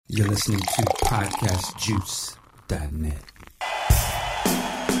You're listening to podcastjuice.net.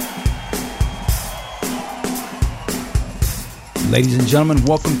 Ladies and gentlemen,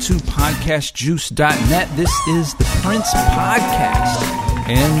 welcome to podcastjuice.net. This is the Prince Podcast.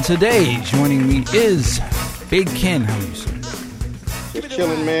 And today, joining me is Big Ken. How are you, sir? Just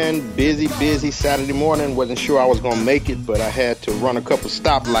chilling, man. Busy Saturday morning. Wasn't sure I was going to make it, but I had to run a couple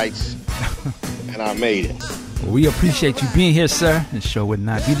stoplights, and I made it. We appreciate you being here, sir. The show would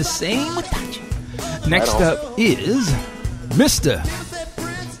not be the same without you. Next up is Mr.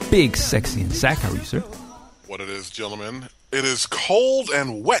 Big Sexy and Sack. How are you, sir? What it is, gentlemen. It is cold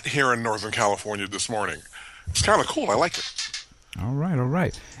and wet here in Northern California this morning. It's kind of cool. I like it. All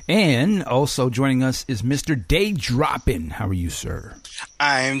right. And also joining us is Mr. Day Droppin'. How are you, sir?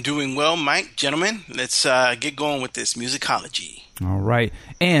 I'm doing well, Mike. Gentlemen, let's get going with this musicology. All right.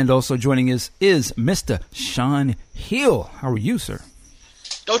 And also joining us is Mr. Sean Hill. How are you, sir?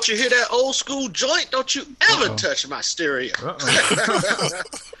 Don't you hear that old school joint? Don't you ever touch my stereo.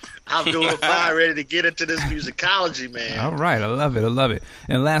 I'm doing fine, ready to get into this musicology, man. All right. I love it.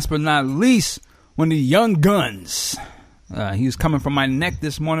 And last but not least, one of the young guns. He was coming from my neck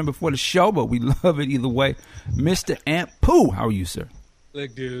this morning before the show, but we love it either way. Mr. Ant Pooh. How are you, sir?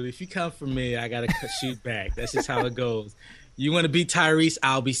 Look, dude, if you come for me, I got to shoot back. That's just how it goes. You want to be Tyrese,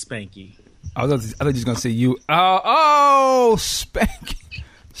 I'll be Spanky. I thought you were going to say you. Oh, Spanky.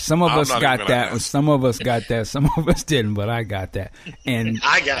 Some of us got that. Some of us got that. Some of us didn't, but I got that. And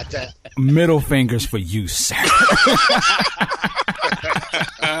I got that. Middle fingers for you, sir.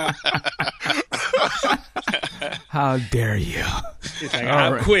 How dare you? It's like,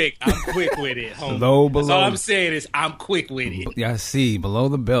 I'm quick with it. Below. That's all I'm saying is I'm quick with it. Yeah, I see. Below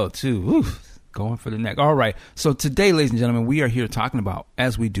the belt, too. Oof. Going for the neck. All right. So today, ladies and gentlemen, we are here talking about,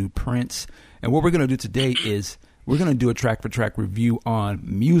 as we do, Prince. And what we're going to do today is we're going to do a track-for-track review on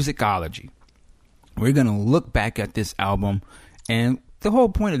Musicology. We're going to look back at this album, and the whole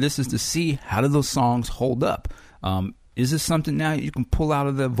point of this is to see how do those songs hold up. Is this something now you can pull out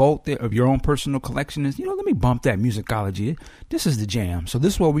of the vault of your own personal collection? Is, let me bump that Musicology. This is the jam. So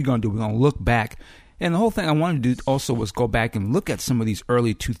this is what we're going to do. We're going to look back. And the whole thing I wanted to do also was go back and look at some of these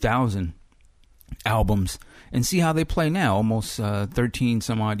early 2000 albums and see how they play now, almost 13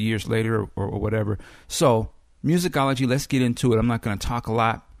 some odd years later or whatever. So Musicology, let's get into it. I'm not going to talk a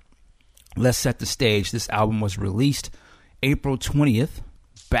lot. Let's set the stage. This album was released April 20th,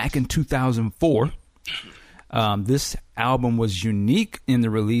 back in 2004. This album was unique in the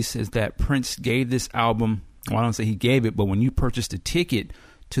release is that Prince gave this album, well, I don't say he gave it, but when you purchased a ticket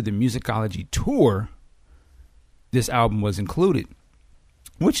to the Musicology tour, this album was included,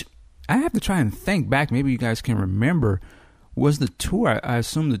 which I have to try and think back. Maybe you guys can remember. Was the tour, I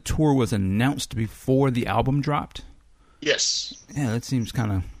assume the tour was announced before the album dropped? Yes. Yeah, that seems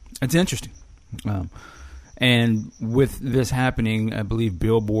it's interesting. And with this happening, I believe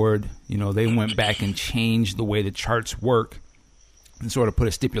Billboard, they went back and changed the way the charts work and sort of put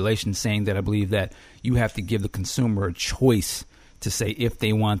a stipulation saying that I believe that you have to give the consumer a choice to say if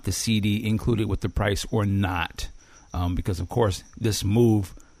they want the CD included with the price or not. Because, of course, this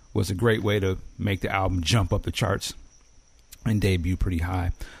move was a great way to make the album jump up the charts and debut pretty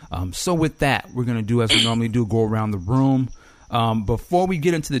high. So with that, we're going to do as we normally do, go around the room. Before we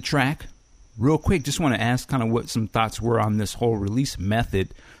get into the track, real quick, just want to ask kind of what some thoughts were on this whole release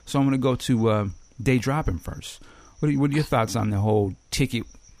method. So I'm going to go to Day Droppin' first. What are your thoughts on the whole ticket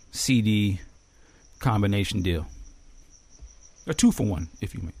CD combination deal? A 2-for-1,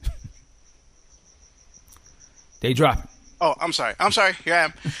 if you may. Day Droppin'. Oh, I'm sorry. Here I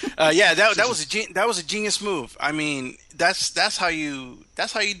am. Yeah, that was a genius move. I mean, that's how you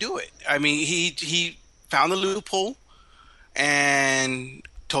do it. I mean, he found the loophole and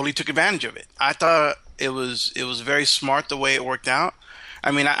totally took advantage of it. I thought it was very smart the way it worked out.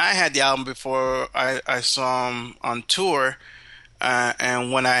 I mean, I had the album before I saw him on tour,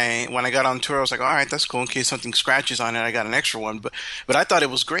 and when I got on tour, I was like, all right, that's cool. In case something scratches on it, I got an extra one. But I thought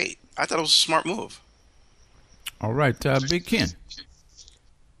it was great. I thought it was a smart move. All right, Big Ken.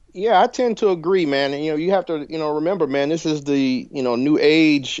 Yeah, I tend to agree, man. And, you have to, remember, man, this is the, new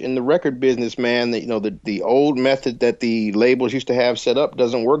age in the record business, man. The old method that the labels used to have set up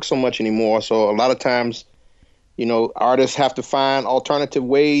doesn't work so much anymore. So a lot of times, artists have to find alternative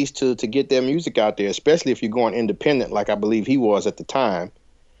ways to get their music out there, especially if you're going independent, like I believe he was at the time.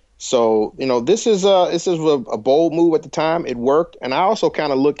 So, this is a bold move at the time. It worked. And I also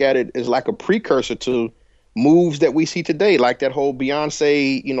kind of look at it as like a precursor to moves that we see today, like that whole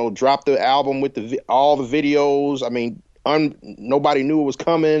Beyonce, dropped the album with all the videos. I mean, nobody knew it was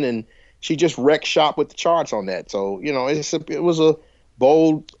coming, and she just wrecked shop with the charts on that. So, it was a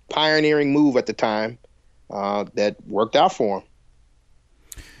bold pioneering move at the time that worked out for him.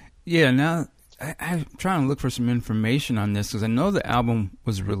 Yeah, now I'm trying to look for some information on this because I know the album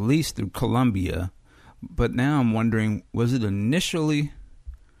was released through Columbia, but now I'm wondering, was it initially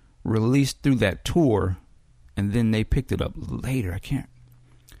released through that tour and then they picked it up later?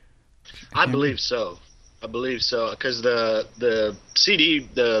 I believe so. Because the CD,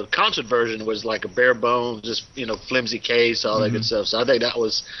 the concert version was like a bare bones, just flimsy case, all that good stuff. So I think that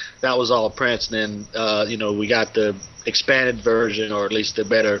was all Prince. And then we got the expanded version, or at least the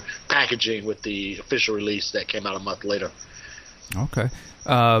better packaging, with the official release that came out a month later. Okay,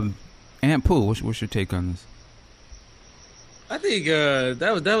 Aunt Pooh, what's your take on this? I think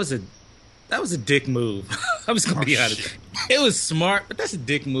that was a dick move. I'm just gonna be honest. It was smart, but that's a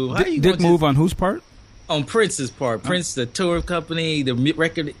dick move. How you dick move on whose part? On Prince's part. Prince, the tour company, the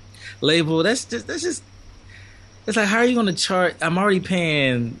record label. That's just. It's like, how are you going to charge? I'm already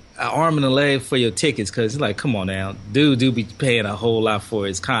paying an arm and a leg for your tickets, because it's like, come on now, dude be paying a whole lot for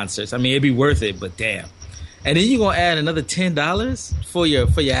his concerts. I mean, it'd be worth it, but damn. And then you gonna add another $10 for your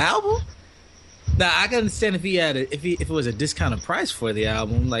album? Now I can understand if if it was a discounted price for the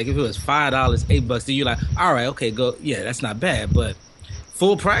album, like if it was $5, $8, then you're like, all right, okay, go, yeah, that's not bad. But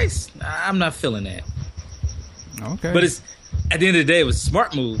full price, I'm not feeling that. Okay. But it's, at the end of the day, it was a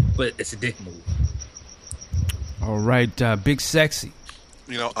smart move, but it's a dick move. All right, Big Sexy.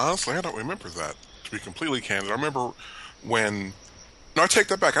 Honestly, I don't remember that, to be completely candid. I remember when... No, I take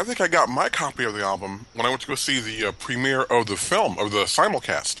that back. I think I got my copy of the album when I went to go see the premiere of the film, of the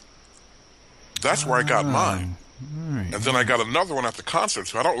simulcast. That's where I got mine. Right. And then I got another one at the concert.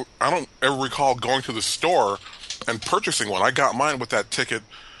 So I don't ever recall going to the store and purchasing one. I got mine with that ticket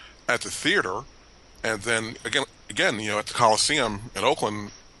at the theater. And then, again, at the Coliseum in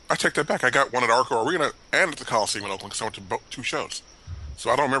Oakland, I take that back. I got one at Arco Arena and at the Coliseum in Oakland because I went to two shows. So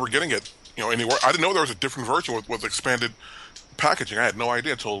I don't remember getting it, anywhere. I didn't know there was a different version with expanded packaging. I had no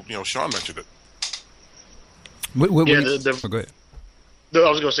idea until, Sean mentioned it. Go ahead. I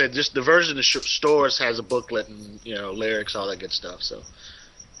was going to say, just the version in stores has a booklet and, lyrics, all that good stuff. So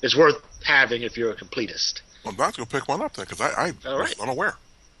it's worth having if you're a completist. I'm about to go pick one up then, because I was unaware.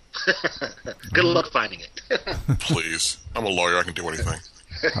 Good luck finding it. Please. I'm a lawyer. I can do anything.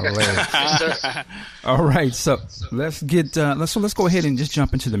 All right, so let's get let's go ahead and just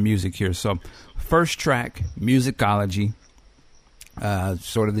jump into the music here. So, first track, Musicology,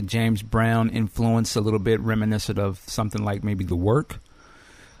 sort of the James Brown influence, a little bit reminiscent of something like maybe The Work.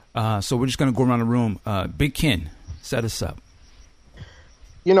 So we're just gonna go around the room. Big Ken, set us up.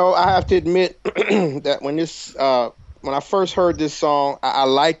 I have to admit that when I first heard this song, I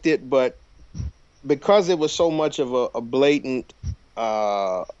liked it, but because it was so much of a blatant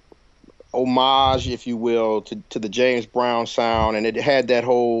homage, if you will, to the James Brown sound, and it had that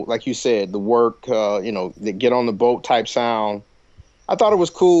whole, like you said, The Work, the Get on the Boat type sound. I thought it was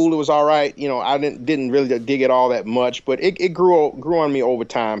cool. It was all right. I didn't really dig it all that much, but it grew on me over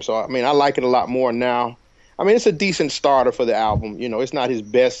time. So, I mean, I like it a lot more now. I mean, it's a decent starter for the album. It's not his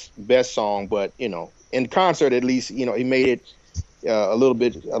best song, but, in concert, at least, he made it a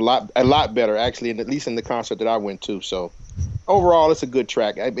lot better, actually, and at least in the concert that I went to. So overall, it's a good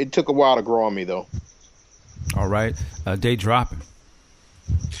track. It took a while to grow on me, though. All right. Day Dropping.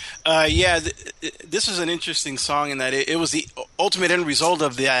 This is an interesting song in that it was the ultimate end result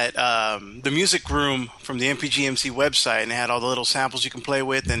of that the music room from the MPGMC website, and it had all the little samples you can play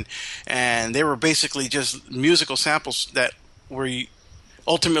with, and they were basically just musical samples that were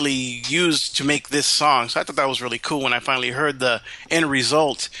ultimately used to make this song. So I thought that was really cool when I finally heard the end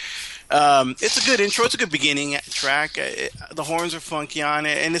result. It's a good intro. It's a good beginning track. The horns are funky on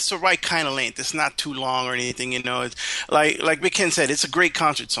it, and it's the right kind of length. It's not too long or anything, It's like Big Ken said, it's a great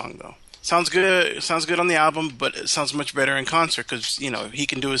concert song, though. Sounds good on the album, but it sounds much better in concert because, he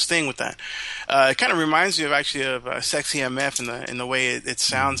can do his thing with that. It kind of reminds me of Sexy MF in the way it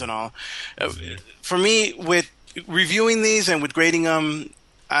sounds and all. For me, with reviewing these and with grading them,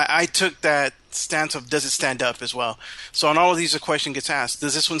 I took that stance of, does it stand up as well? So on all of these, a question gets asked,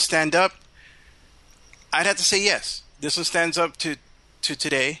 does this one stand up? I'd have to say yes. This one stands up to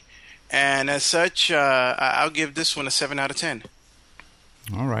today. And as such, I'll give this one a 7 out of 10.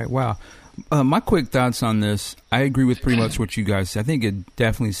 All right. Wow. My quick thoughts on this, I agree with pretty much what you guys said. I think it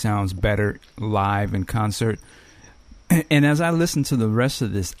definitely sounds better live in concert. And as I listen to the rest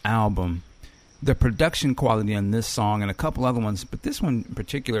of this album, the production quality on this song and a couple other ones, but this one in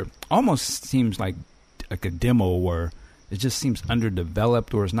particular almost seems like a demo where it just seems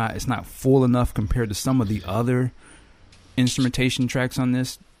underdeveloped, or it's not full enough compared to some of the other instrumentation tracks on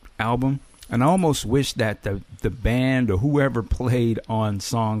this album. And I almost wish that the band or whoever played on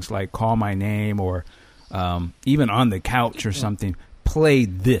songs like Call My Name or even On the Couch or something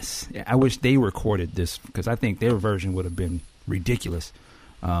played this. I wish they recorded this because I think their version would have been ridiculous.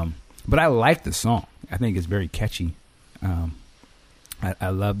 But I like the song. I think it's very catchy. I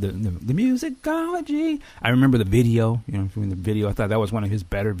love the musicology. I remember the video. From the video, I thought that was one of his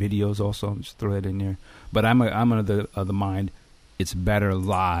better videos. Also, just throw that in there. But I'm of the mind it's better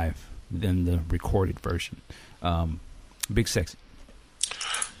live than the recorded version. Big Sexy.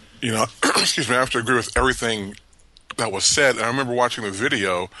 Excuse me. I have to agree with everything that was said. I remember watching the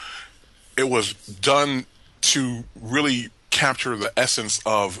video. It was done to really capture the essence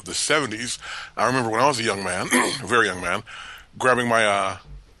of the 70s. I remember when I was a young man, a very young man, grabbing my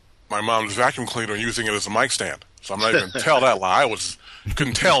mom's vacuum cleaner and using it as a mic stand. So I'm not even tell that lie.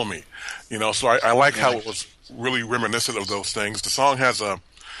 Couldn't tell me, So I like how it was really reminiscent of those things. The song has the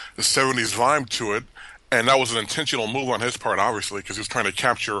 70s vibe to it, and that was an intentional move on his part, obviously, because he was trying to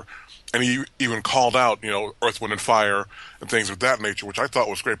capture, and he even called out, Earth, Wind, and Fire and things of that nature, which I thought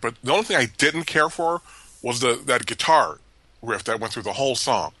was great. But the only thing I didn't care for was that guitar riff that went through the whole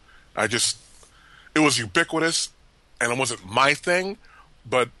song. It was ubiquitous, and it wasn't my thing,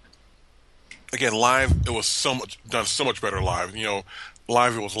 but again, live, it was done so much better live.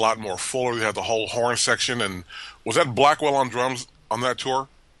 Live, it was a lot more fuller. They had the whole horn section, and was that Blackwell on drums on that tour?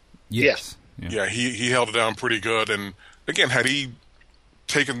 Yes. Yeah, he held it down pretty good. And again, had he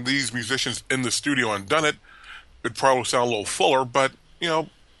taken these musicians in the studio and done it, it'd probably sound a little fuller. But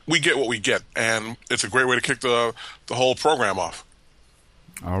we get what we get, and it's a great way to kick the whole program off.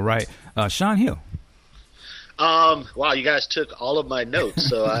 All right, Sean Hill. Wow, you guys took all of my notes,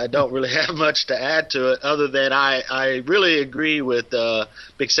 so I don't really have much to add to it other than I really agree with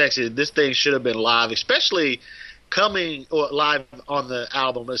Big Sexy. This thing should have been live, especially live on the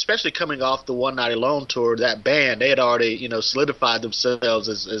album, especially coming off the One Night Alone tour. That band, they had already solidified themselves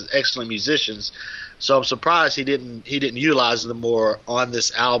as excellent musicians. So I'm surprised he didn't utilize them more on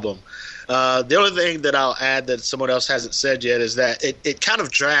this album. The only thing that I'll add that someone else hasn't said yet is that it kind of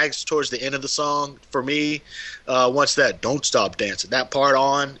drags towards the end of the song for me. Once that "Don't Stop Dancing," that part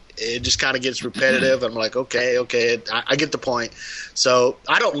on, it just kind of gets repetitive. I'm like, okay, I get the point. So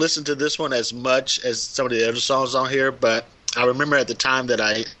I don't listen to this one as much as some of the other songs on here, but I remember at the time that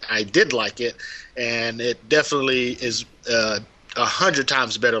I did like it, and it definitely is 100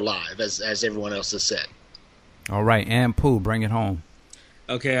 times better live, as everyone else has said. All right, and Pooh, bring it home.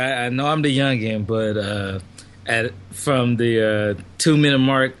 Okay, I know I'm the youngin', but from the 2 minute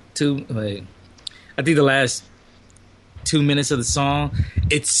mark I think the last 2 minutes of the song,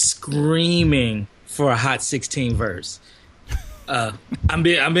 it's screaming for a Hot 16 verse. I'm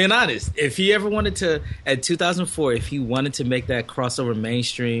being honest. If he ever wanted to, at 2004, if he wanted to make that crossover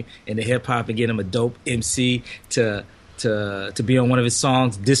mainstream into hip hop and get him a dope MC to be on one of his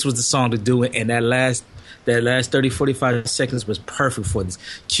songs, this was the song to do it. And that last 30, 45 seconds was perfect for this.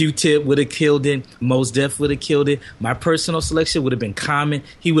 Q-Tip would have killed it. Mos Def would have killed it. My personal selection would have been Common.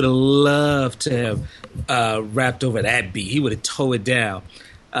 He would have loved to have rapped over that beat. He would have towed it down.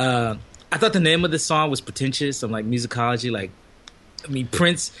 I thought the name of the song was pretentious. I'm like, Musicology.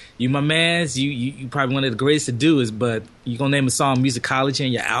 Prince, you my mans. You probably one of the greatest to do is, but you gonna name a song Musicology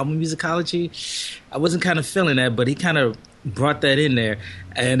and your album Musicology? I wasn't kind of feeling that, but he kind of brought that in there.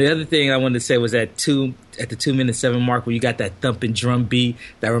 And the other thing I wanted to say was at the 2 minute 7 mark where you got that thumping drum beat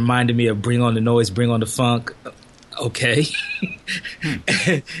that reminded me of Bring on the Noise, Bring on the Funk. Okay.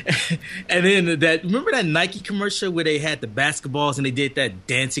 and then remember that Nike commercial where they had the basketballs and they did that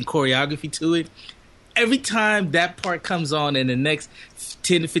dancing choreography to it? Every time that part comes on in the next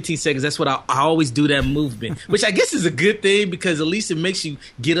 10 to 15 seconds, that's what I always do, that movement, which I guess is a good thing because at least it makes you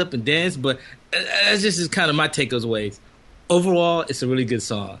get up and dance. But that's just kind of my takeaways. Overall, it's a really good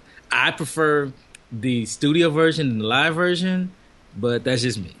song. I prefer the studio version than the live version, but that's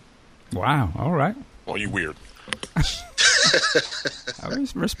just me. Wow. All right. Well, you weird. I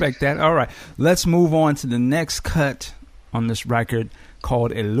respect that. All right. Let's move on to the next cut on this record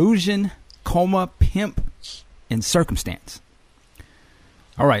called Illusion, Coma, Pimp, and Circumstance.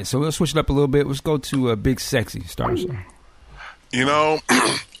 All right. So let's switch it up a little bit. Let's go to Big Sexy. Stars.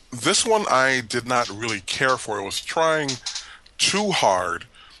 This one I did not really care for. It was trying too hard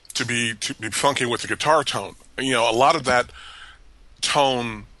to be funky with the guitar tone. A lot of that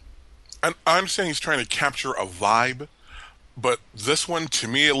tone, and I understand he's trying to capture a vibe, but this one, to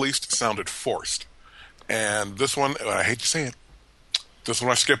me at least, sounded forced. And this one, I hate to say it, this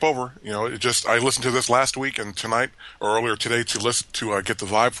one I skip over. I listened to this last week and tonight or earlier today to get the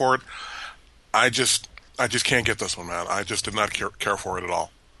vibe for it. I just can't get this one, man. I just did not care for it at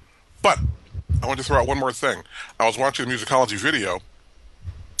all. But I want to throw out one more thing. I was watching the Musicology video,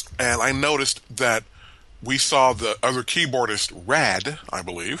 and I noticed that we saw the other keyboardist, Rad, I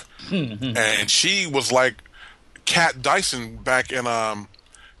believe, and she was like Kat Dyson back in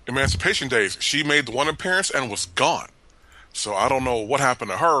Emancipation Days. She made the one appearance and was gone. So I don't know what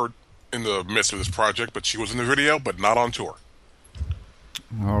happened to her in the midst of this project, but she was in the video, but not on tour.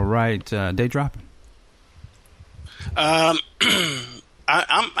 All right, day dropping. I'm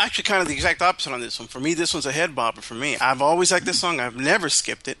actually kind of the exact opposite on this one. For me, this one's a head bopper for me. I've always liked this song. I've never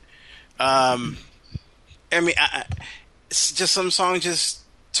skipped it. I mean, it's just some songs. Just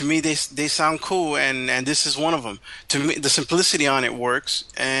to me, they sound cool, and this is one of them. To me, the simplicity on it works,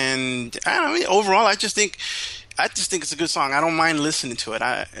 and I don't know. Overall, I just think it's a good song. I don't mind listening to it.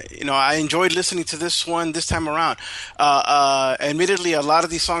 I enjoyed listening to this one this time around. Admittedly, a lot of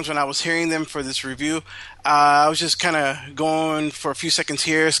these songs, when I was hearing them for this review, I was just kind of going for a few seconds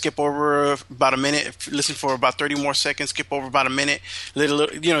here, skip over about a minute, listen for about 30 more seconds, skip over about a minute,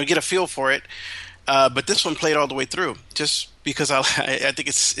 get a feel for it. But this one played all the way through, just because I think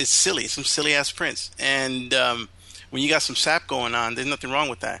it's silly, some silly ass Prince, and when you got some sap going on, there's nothing wrong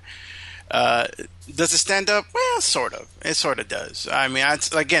with that. Does it stand up? Well, sort of. It sort of does. I mean,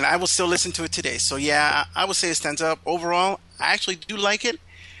 I will still listen to it today. So yeah, I would say it stands up. Overall, I actually do like it,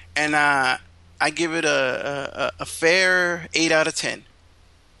 and I give it a fair 8 out of 10.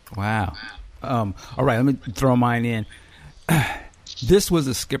 Wow. All right, let me throw mine in. This was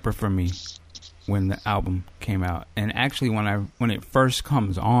a skipper for me when the album came out, and actually when it first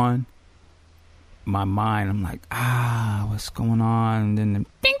comes on, my mind, I'm like, what's going on? And then ding,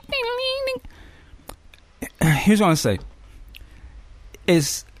 ding, ding, ding. Here's what I want to say.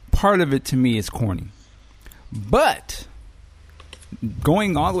 It's part of it to me is corny, but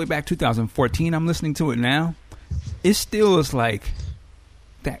going all the way back 2014, I'm listening to it now. It still is like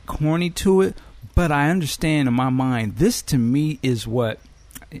that corny to it, but I understand in my mind. This to me is what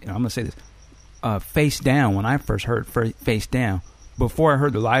I'm gonna say this. Face Down. When I first heard Face Down, before I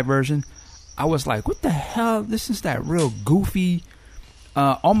heard the live version, I was like, what the hell? This is that real goofy,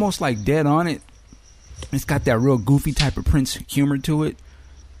 almost like Dead on It. It's got that real goofy type of Prince humor to it.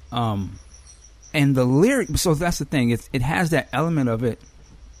 And the lyric, so that's the thing. It has that element of it,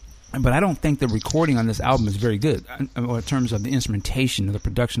 but I don't think the recording on this album is very good in terms of the instrumentation or the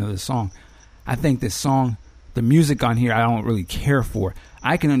production of the song. I think this song, the music on here, I don't really care for.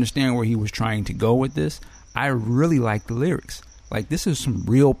 I can understand where he was trying to go with this. I really like the lyrics. Like, this is some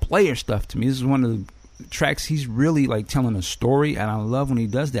real player stuff to me. This is one of the tracks he's really like telling a story, and I love when he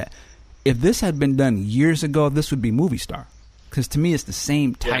does that. If this had been done years ago, this would be Movie Star, because to me it's the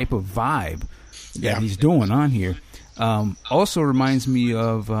same type of vibe that he's doing on here. Also reminds me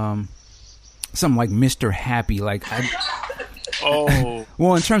of something like Mr. Happy. Like,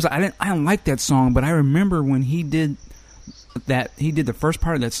 well, in terms of I don't like that song, but I remember when he did the first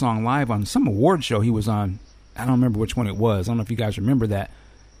part of that song live on some award show he was on. I don't remember which one it was. I don't know if you guys remember that.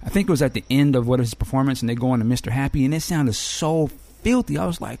 I think it was at the end of his performance, and they go into Mr. Happy, and it sounded so filthy. I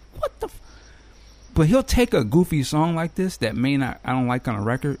was like, what the but he'll take a goofy song like this that I don't like on a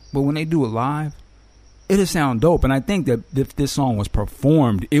record, but when they do it live, it'll sound dope. And I think that if this song was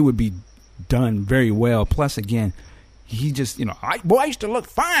performed, it would be done very well. Plus, again, he just, I used to look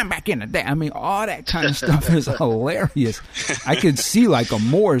fine back in the day. I mean, all that kind of stuff is hilarious. I could see like a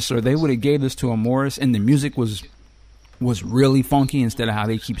Morris, or they would have gave this to a Morris, and the music was really funky instead of how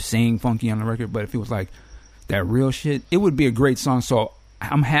they keep saying funky on the record. But if it was like that real shit, it would be a great song. So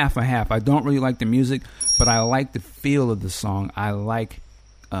I'm half and half. I don't really like the music, but I like the feel of the song. I like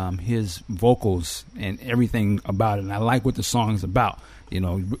his vocals and everything about it, and I like what the song is about.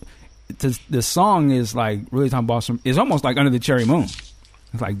 The song is like really talking about it's almost like Under the Cherry Moon.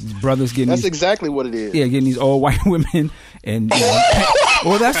 It's like brothers getting. That's exactly what it is. Yeah, getting these old white women, and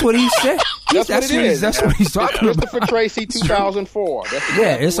well, that's what he said. That's what it is. That's what he's talking about. Christopher Tracy, 2004.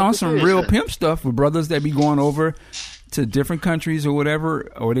 It's on some real pimp stuff with brothers that be going over to different countries or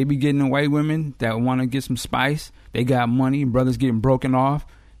whatever, or they be getting the white women that want to get some spice. They got money, brothers getting broken off.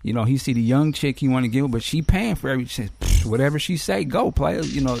 He see the young chick he want to give her, but she paying for everything. Whatever she say, go play.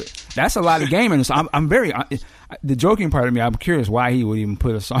 That's a lot of gaming. So I'm very the joking part of me. I'm curious why he would even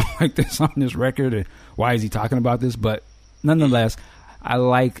put a song like this on this record, and why is he talking about this? But nonetheless, I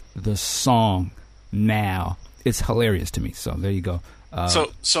like the song now. It's hilarious to me. So there you go.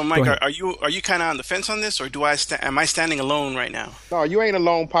 So Mike, are you kind of on the fence on this, or am I standing alone right now? No, you ain't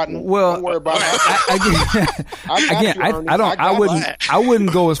alone, partner. Well, don't worry about it. I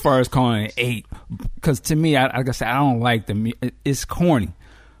wouldn't go as far as calling it 8, because to me, like I said, I don't like it's corny,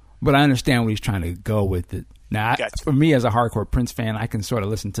 but I understand what he's trying to go with it. Now, Gotcha. for me as a hardcore Prince fan, I can sort of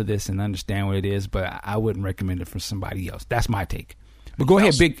listen to this and understand what it is, but I wouldn't recommend it for somebody else. That's my take. But go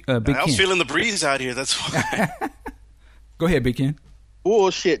ahead, Big I was Ken. feeling the breeze out here. That's why. Go ahead, Big Ken.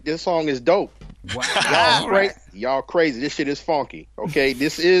 Bullshit. This song is dope. Wow. Y'all crazy. This shit is funky. Okay,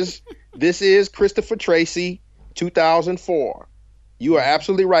 this is Christopher Tracy, 2004. You are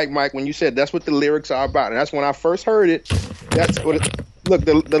absolutely right, Mike, when you said that's what the lyrics are about. And that's when I first heard it. That's what it, look,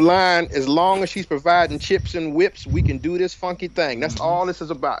 the line, as long as she's providing chips and whips, we can do this funky thing. That's all this is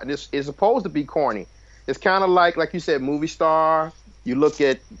about. And this is supposed to be corny. It's kind of like you said, Movie Star. You look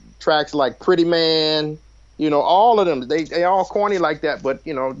at tracks like Pretty Man, all of them, they all corny like that. But,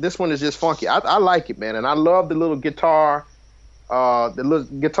 this one is just funky. I like it, man. And I love the little guitar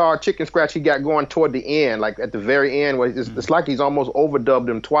chicken scratch he got going toward the end, like at the very end, where it's like he's almost overdubbed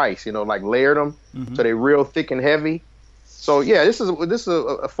them twice, like layered them, so they're real thick and heavy. So yeah, this is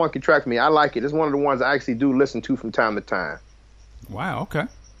a funky track for me. I like it. It's one of the ones I actually do listen to from time to time. Wow. Okay.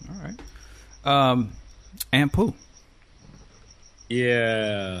 All right. And Pooh.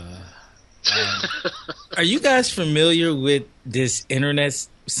 Yeah. Are you guys familiar with this internet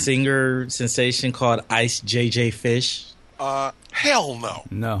singer sensation called Ice JJ Fish? Hell no.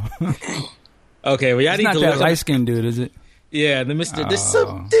 No. Okay, well, y'all It's need not to that look light skinned dude, is it? Yeah, the Mr. There's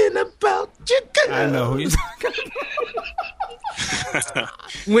something about you. I know who you're talking about.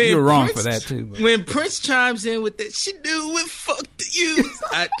 You're wrong for that, too. But. When Prince chimes in with that, she knew it fucked you.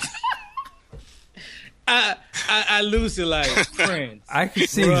 I lose it like Prince. I can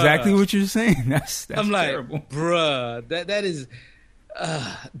see exactly what you're saying. That's I'm like, terrible. Bruh, that is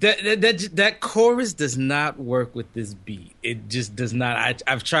that chorus does not work with this beat. It just does not.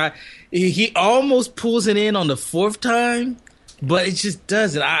 I've tried. He almost pulls it in on the fourth time, but it just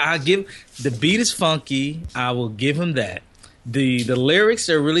doesn't. I give the beat is funky. I will give him that. The lyrics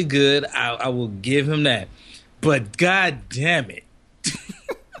are really good. I will give him that. But god damn it.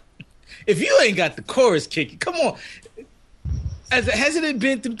 If you ain't got the chorus kicking, come on. Hasn't it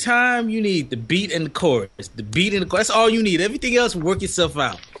been through time? You need the beat and the chorus. The beat and the chorus. That's all you need. Everything else will work itself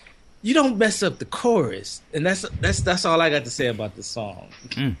out. You don't mess up the chorus. And that's all I got to say about the song.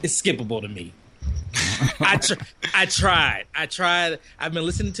 It's skippable to me. I tried. I've been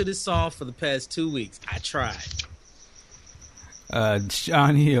listening to this song for the past 2 weeks. I tried.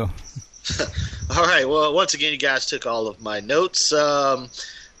 John Hill. All right. Well, once again, you guys took all of my notes.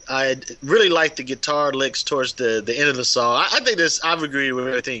 I really like the guitar licks towards the end of the song. I think I've agreed with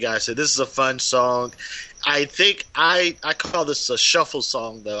everything you guys said. This is a fun song. I think I call this a shuffle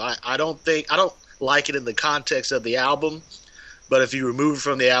song, though. I don't like it in the context of the album. But if you remove it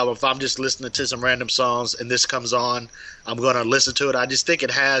from the album, if I'm just listening to some random songs and this comes on, I'm going to listen to it. I just think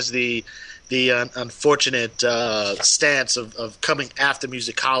it has the unfortunate stance of coming after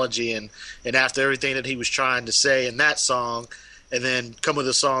musicology and after everything that he was trying to say in that song, and then come with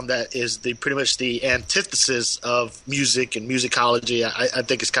a song that is pretty much the antithesis of music and musicology. I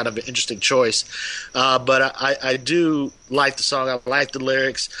think it's kind of an interesting choice. But I do like the song. I like the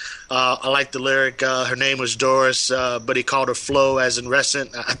lyrics. I like the lyric, her name was Doris, but he called her Flo as in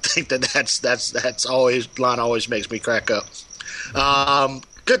Rescent. I think that's always line always makes me crack up.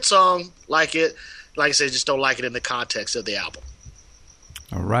 Good song. Like it. Like I said, just don't like it in the context of the album.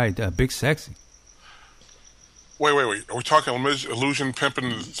 All right. Big Sexy. Wait. Are we talking Illusion,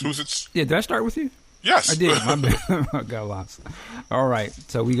 Pimpin', and Susits? Yeah, did I start with you? Yes. I did. My bad. I got lost. All right.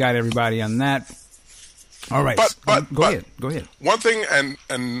 So we got everybody on that. All right. But go ahead. One thing, and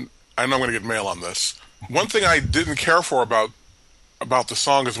I know I'm going to get mail on this. One thing I didn't care for about the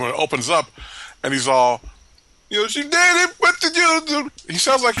song is when it opens up and he's all, she did it, what did you do? He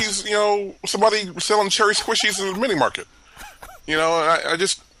sounds like he's, somebody selling cherry squishies in the mini market. I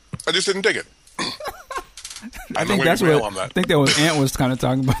just didn't dig it. I think that's what I think that was Ant was kind of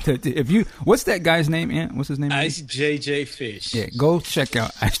talking about that. What's that guy's name? Ant, what's his name? Ice JJ Fish. Yeah, go check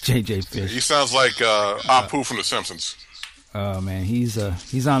out Ice JJ Fish. He sounds like Apu from The Simpsons. Oh man, he's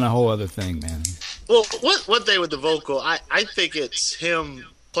on a whole other thing, man. Well, one thing with the vocal, I think it's him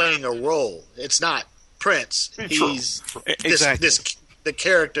playing a role. It's not Prince. He's exactly the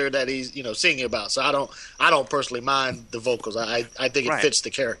character that he's singing about. So I don't personally mind the vocals. I think it fits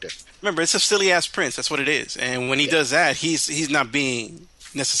the character. Remember, it's a silly ass Prince. That's what it is. And when he does that, he's not being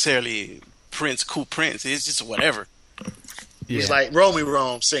necessarily Prince, cool Prince. It's just whatever. He's like Romy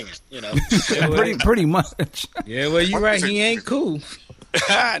Rome singing, pretty much. Yeah, well, you're right. He ain't cool.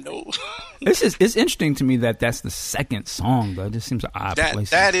 I know. It's interesting to me that's the second song, though. It just seems an odd place.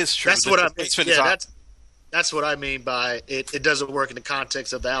 That is true. That's what I mean. Yeah, that's what I mean by it. It doesn't work in the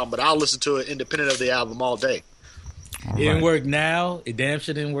context of the album, but I'll listen to it independent of the album all day. It didn't work now. It damn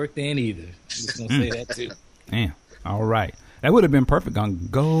sure didn't work then either. I'm just gonna say that too. Damn. All right. That would have been perfect on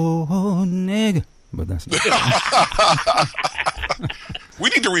Go Nigga. But that's not. We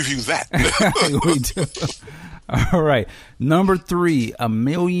need to review that. We do. All right. Number 3, A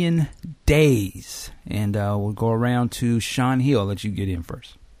Million Days. And we'll go around to Sean Hill. I'll let you get in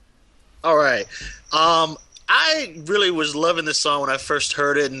first. All right. I really was loving this song when I first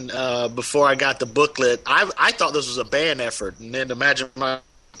heard it, and before I got the booklet, I thought this was a band effort. And then imagine my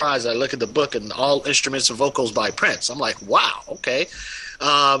surprise, I look at the book and all instruments and vocals by Prince. I'm like, wow, okay.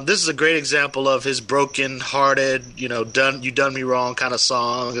 This is a great example of his broken-hearted, you done me wrong kind of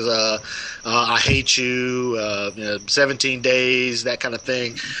song. I hate you, 17 days, that kind of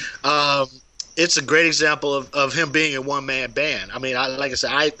thing. It's a great example of him being a one-man band. I mean, like I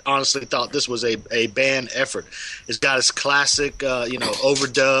said, I honestly thought this was a band effort. It's got its classic,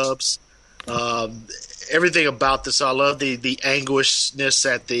 overdubs. Everything about this, I love the anguishness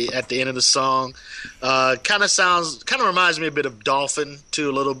at the end of the song. Kind of reminds me a bit of Dolphin too,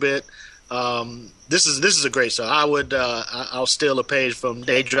 a little bit. This is a great song. I'll steal a page from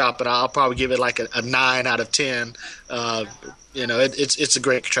Day Drop, and I'll probably give it like a 9 out of 10. It's a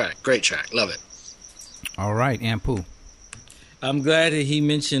great track. Love it. All right, Ampu. I'm glad that he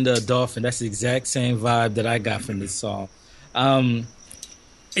mentioned Dolphin. That's the exact same vibe that I got from this song.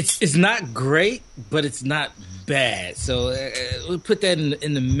 It's not great, but it's not bad. So we'll put that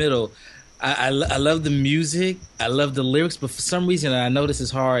in the middle. I love the music. I love the lyrics, but for some reason, I know this is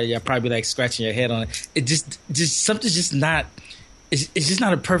hard. You're probably like scratching your head on it. It just something's just not. It's just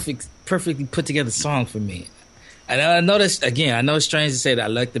not a perfectly put together song for me. And I know this again. I know it's strange to say that I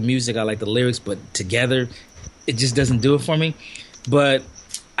like the music, I like the lyrics, but together, it just doesn't do it for me. But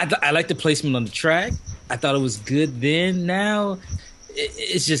I like the placement on the track. I thought it was good then. Now,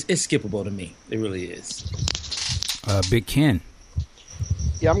 it's skippable to me. It really is. Big Ken.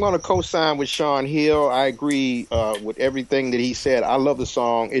 Yeah, I'm going to co-sign with Sean Hill. I agree with everything that he said. I love the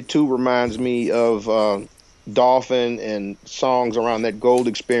song. It too reminds me of Dolphin and songs around that Gold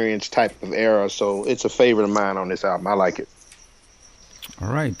Experience type of era. So it's a favorite of mine on this album. I like it.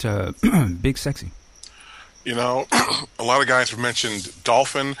 All right, Big Sexy. A lot of guys have mentioned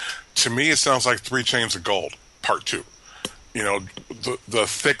Dolphin. To me, it sounds like 3 Chains of Gold, Part 2. The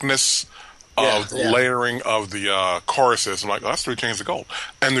thickness of the layering of the choruses. I'm like, that's 3 Chains of Gold.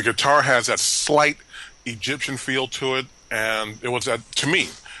 And the guitar has that slight Egyptian feel to it. And it was to me,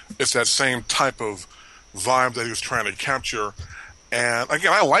 it's that same type of vibe that he was trying to capture. And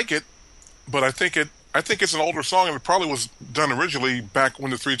again, I like it, but I think it's an older song, and it probably was done originally back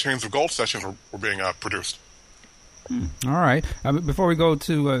when the 3 Chains of Gold sessions were being produced. All right. Before we go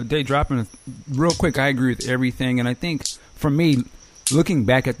to Day Dropping, real quick, I agree with everything. And I think for me, looking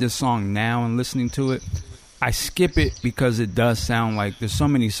back at this song now and listening to it, I skip it because it does sound like there's so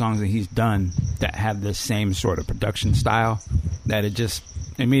many songs that he's done that have the same sort of production style that it just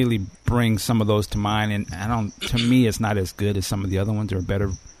immediately brings some of those to mind. And to me, it's not as good as some of the other ones. There are better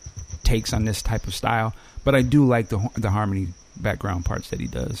takes on this type of style. But I do like the harmony background parts that he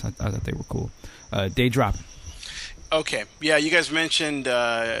does. I thought they were cool. Day Dropping. Okay. Yeah, you guys mentioned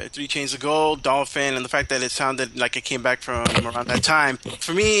 3 Chains of Gold, Dolphin, and the fact that it sounded like it came back from around that time.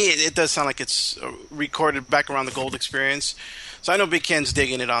 For me, it does sound like it's recorded back around the Gold Experience. So I know Big Ken's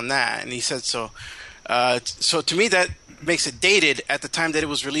digging it on that, and he said so. So to me, that makes it dated at the time that it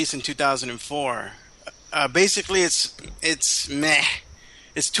was released in 2004. Basically, it's meh.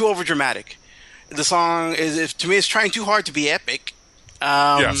 It's too overdramatic. The song to me, it's trying too hard to be epic.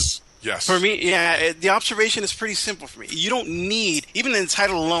 Yes. For me, the observation is pretty simple for me. You don't need, even in the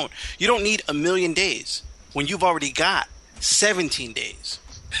title alone, you don't need 1 million days when you've already got 17 days.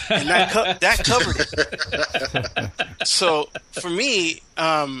 And that covered it. So for me,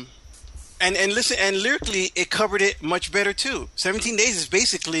 and listen, and lyrically, it covered it much better too. 17 days is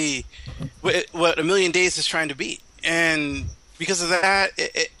basically what 1 million days is trying to beat. And because of that,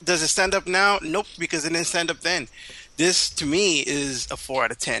 does it stand up now? Nope, because it didn't stand up then. This, to me, is a 4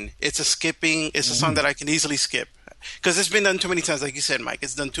 out of 10. It's a song that I can easily skip. Because it's been done too many times, like you said, Mike.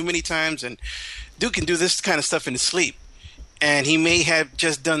 It's done too many times, and Duke can do this kind of stuff in his sleep. And he may have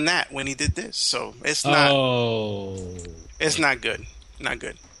just done that when he did this. So it's not... It's not good. Not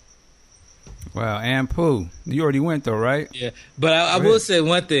good. Wow, Ampu, you already went, though, right? Yeah, but I will say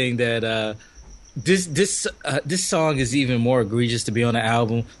one thing, that this song is even more egregious to be on the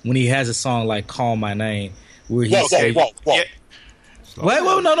album when he has a song like Call My Name. Where he Whoa. Wait,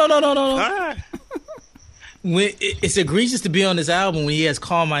 no. It's egregious to be on this album when he has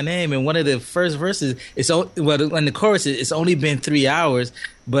Call My Name, and one of the first verses, in the chorus, it's only been 3 hours,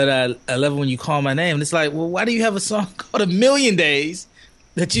 but I love it when you call my name. And it's like, well, why do you have a song called 1 Million Days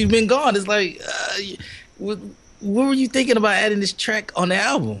that you've been gone? It's like, what were you thinking about adding this track on the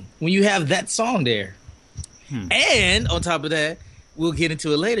album when you have that song there? And on top of that, we'll get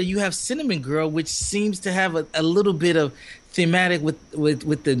into it later. You have Cinnamon Girl, which seems to have a little bit of thematic with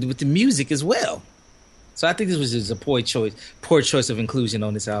the music as well. So I think this was just a poor choice of inclusion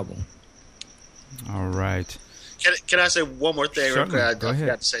on this album. All right. Can I say one more thing? Certainly. I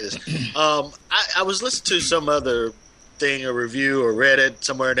forgot to say this. I was listening to some other thing, a review, or read it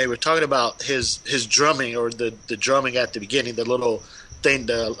somewhere, and they were talking about his drumming, or the drumming at the beginning, the little thing,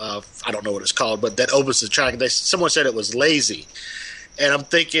 I don't know what it's called, but that opens the track. Someone said it was lazy, and I'm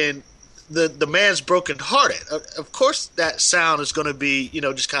thinking the man's brokenhearted. Of course, that sound is going to be,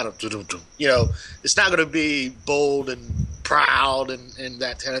 just kind of, it's not going to be bold and proud and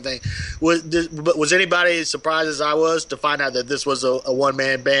that kind of thing. Was anybody as surprised as I was to find out that this was a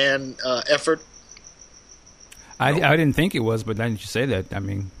one-man band effort? I didn't think it was, but now that you say that, I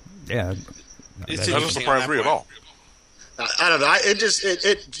mean, yeah. That doesn't surprise me at all. I don't know.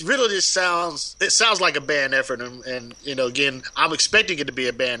 It really just sounds like a band effort, and again, I'm expecting it to be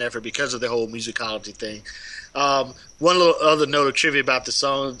a band effort because of the whole musicology thing. One little other note of trivia about the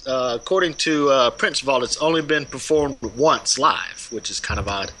song: according to Prince Vault, it's only been performed once live, which is kind of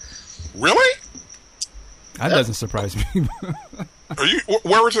odd. Really? That doesn't surprise me.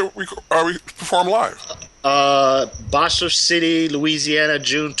 Where was it? Are we performed live? Boston City, Louisiana,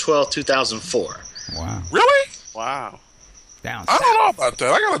 June 12, 2004. Wow. Really? Wow. Down I don't know about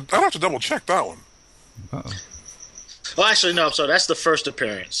that. I'd have to double check that one. Uh-oh. Well, actually, no. I'm sorry. That's the first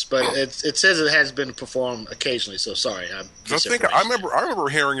appearance, but it says it has been performed occasionally. So sorry. I remember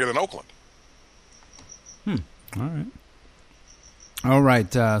hearing it in Oakland. All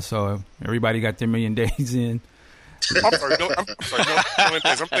right. So everybody got their million days in. I'm sorry.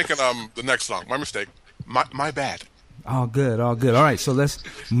 I'm thinking the next song. My mistake. My bad. All good. All right. So let's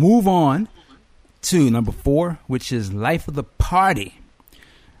move on to number 4, which is Life of the Party.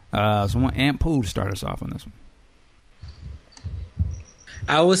 So I want Aunt Pooh to start us off on this one.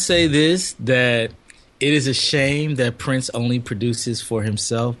 I would say that it is a shame that Prince only produces for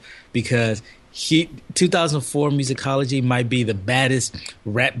himself, because 2004 Musicology might be the baddest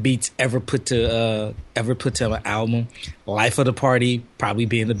rap beats ever put to an album. Life of the Party probably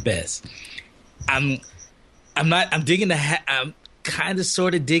being the best. I'm kind of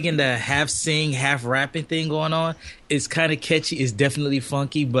sort of digging the half sing, half rapping thing going on. It's kind of catchy. It's definitely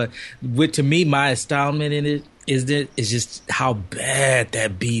funky, but to me, my astoundment in it is just how bad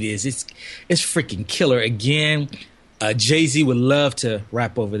that beat is. It's freaking killer. Again, Jay-Z would love to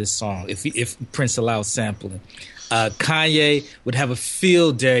rap over this song if Prince allows sampling. Kanye would have a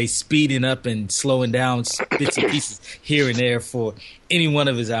field day speeding up and slowing down bits and pieces here and there for any one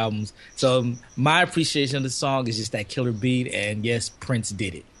of his albums. So my appreciation of the song is just that killer beat, and yes, Prince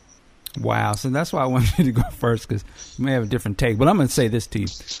did it. Wow. So that's why I wanted you to go first, because you may have a different take. But I'm going to say this to you.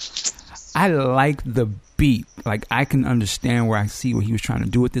 I like the beat. Like, I can understand where I see what he was trying to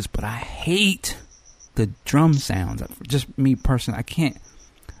do with this, but I hate the drum sounds. Just me personally, I can't.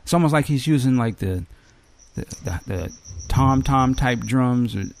 It's almost like he's using like the tom-tom type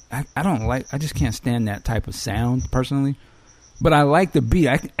drums. I just can't stand that type of sound personally. But I like the beat.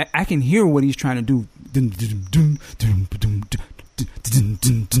 I can hear what he's trying to do.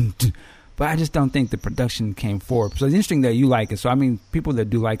 But I just don't think the production came forward. So it's interesting that you like it. So I mean, people that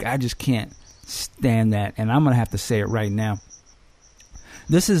do like it, I just can't stand that. And I'm going to have to say it right now.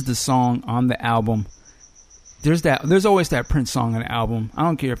 This is the song on the album. There's always that Prince song on the album. I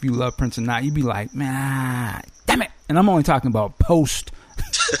don't care if you love Prince or not. You'd be like, man, damn it. And I'm only talking about post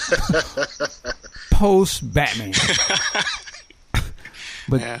Batman.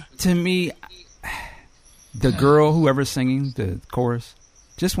 But to me, the girl, whoever's singing the chorus,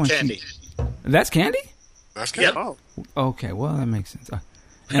 just when Candy. That's Candy? That's Candy. Yep. Oh. Okay, well, that makes sense.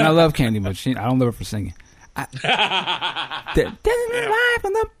 And I love Candy, but I don't love her for singing.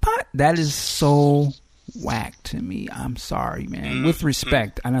 That is so whack to me. I'm sorry, man. With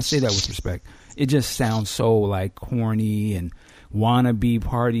respect, and I say that with respect, it just sounds so like corny and wannabe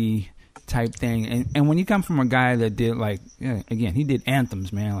party type thing. And when you come from a guy that did again, he did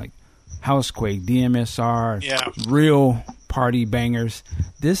anthems, man, like Housequake, DMSR, real party bangers.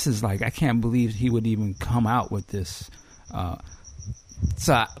 This is like, I can't believe he would even come out with this.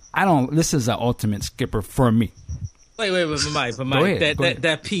 So this is an ultimate skipper for me. Wait, Mike,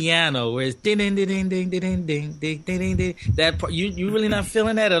 that piano where it's ding ding ding ding ding ding ding ding ding ding. That part, you really not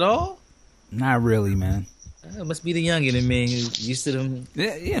feeling that at all? Not really, man. It must be the youngin' in me who's used to them,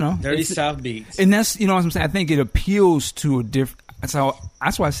 dirty South beats. And that's, what I'm saying. I think it appeals to a different. So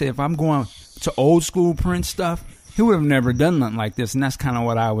that's why I say if I'm going to old school Prince stuff, he would have never done nothing like this, and that's kind of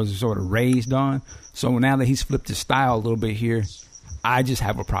what I was sort of raised on. So now that he's flipped his style a little bit here, I just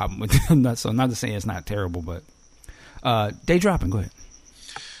have a problem with him. So not to say it's not terrible, but day dropping. Go ahead.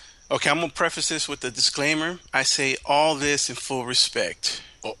 Okay, I'm gonna preface this with a disclaimer. I say all this in full respect.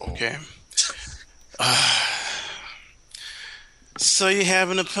 Okay. So you're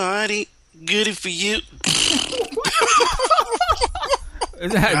having a party? Goody for you.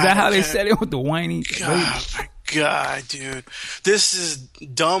 Is that how they said it with the whiny? God, my God, dude. This is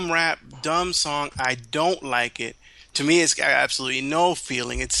dumb rap, dumb song. I don't like it. To me, it's got absolutely no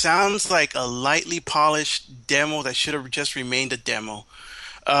feeling. It sounds like a lightly polished demo that should have just remained a demo.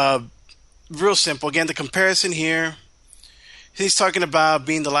 Real simple. Again, the comparison here, he's talking about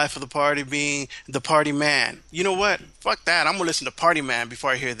being the life of the party, being the party man. You know what? Fuck that. I'm going to listen to Party Man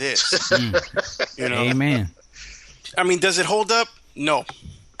before I hear this. You know? Amen. I mean, does it hold up? No.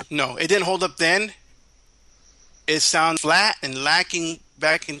 No, it didn't hold up then. It sounds flat and lacking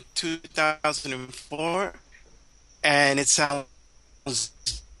back in 2004. And it sounds...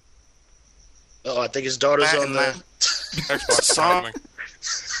 Oh, I think his daughter's on the song.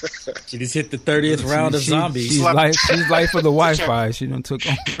 She just hit the 30th round of zombies. She's life for the Wi-Fi. She done took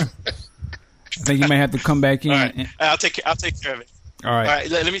over. I think you may have to come back in. All right. I'll take care of it. All right. All right.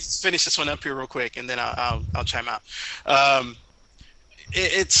 Let me finish this one up here real quick, and then I'll chime out.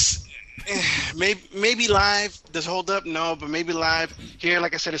 It's maybe live. Does it hold up? No, but maybe live. Here,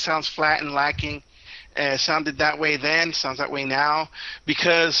 like I said, it sounds flat and lacking. It sounded that way then, sounds that way now.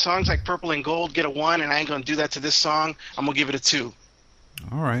 Because songs like Purple and Gold get a 1, and I ain't going to do that to this song. I'm going to give it a 2.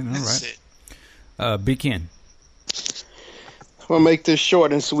 All right. That's it. Big Ken. I'm going to make this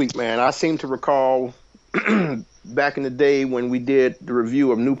short and sweet, man. I seem to recall back in the day when we did the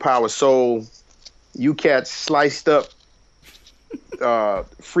review of New Power Soul, you cats sliced up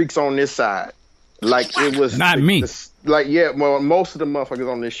Freaks on This Side. Like it was... Not me. Most of the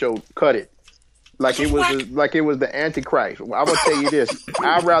motherfuckers on this show cut it. Like it was the Antichrist. I will tell you this.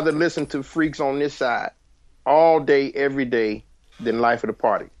 I'd rather listen to Freaks on This Side all day, every day than Life of the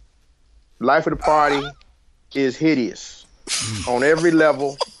Party. Life of the Party is hideous on every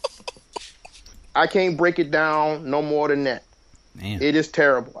level. I can't break it down no more than that. Man. It is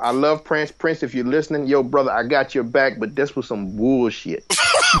terrible. I love Prince. Prince, if you're listening, yo, brother, I got your back, but this was some bullshit.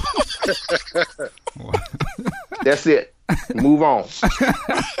 That's it. Move on.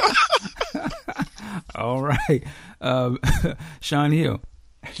 All right. Sean Hill.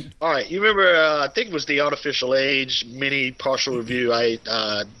 All right. You remember, I think it was the Artificial Age mini partial review. I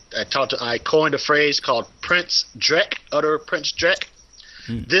coined a phrase called Prince Drek, utter Prince Drek.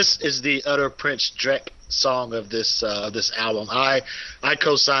 This is the utter Prince Drek song of this album. I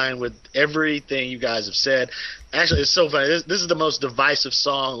co-sign with everything you guys have said. Actually, it's so funny. This is the most divisive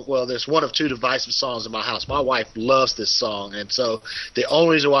song. Well, there's one of two divisive songs in my house. My wife loves this song, and so the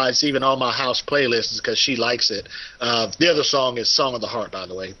only reason why it's even on my house playlist is because she likes it. The other song is "Song of the Heart," by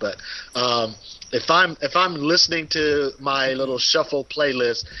the way. But if I'm listening to my little shuffle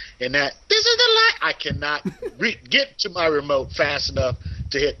playlist and that "This is the light," I cannot get to my remote fast enough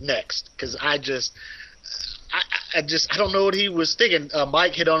to hit next because I don't know what he was thinking.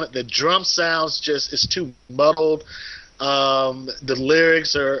 Mike hit on it. The drum sounds is too muddled. The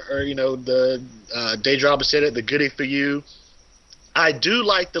lyrics are the Day Dropper said it, the goody for you. I do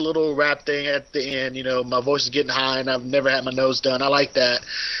like the little rap thing at the end. My voice is getting high and I've never had my nose done. I like that.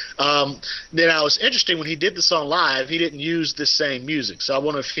 Then I was interesting when he did the song live, he didn't use the same music. So I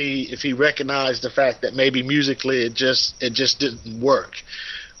wonder if he recognized the fact that maybe musically it just didn't work.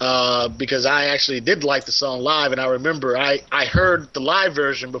 Because I actually did like the song live, and I remember I heard the live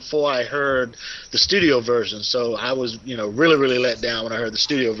version before I heard the studio version, so I was really, really let down when I heard the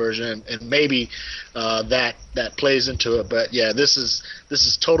studio version, and maybe that plays into it. But yeah, this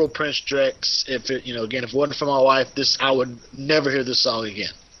is total Prince Drex. If it if it wasn't for my wife, I would never hear this song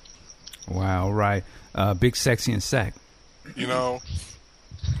again. Wow, right. Big Sexy and Sack.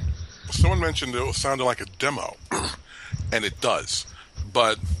 Someone mentioned it sounded like a demo, and it does.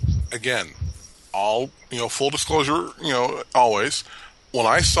 But again, full disclosure, always, when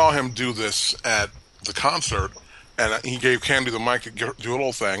I saw him do this at the concert and he gave Candy the mic to do a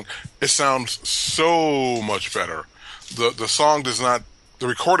little thing, it sounds so much better. The song does not, the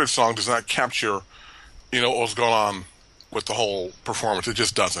recorded song does not capture, what's going on with the whole performance. It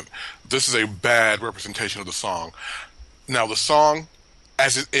just doesn't. This is a bad representation of the song. Now, the song,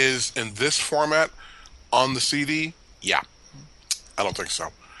 as it is in this format on the CD, yeah. I don't think so.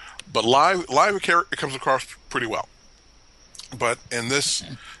 But live it comes across pretty well. But in this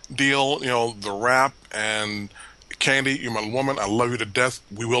deal, the rap and Candy, you're my woman, I love you to death,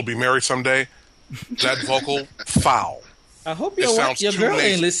 we will be married someday, that vocal foul. I hope It your sounds your too girl lazy.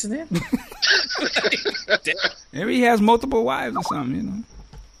 ain't listening. Maybe he has multiple wives or something, you know.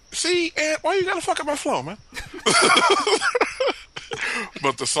 See, Ant, why you gotta fuck up my flow, man?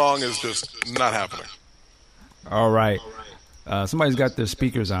 But the song is just not happening. All right. Somebody's got their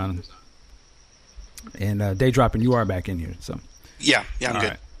speakers on. And Day Dropping, you are back in here. So Yeah, I'm all good.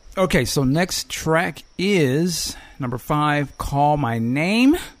 right. Okay, so next track is number 5, Call My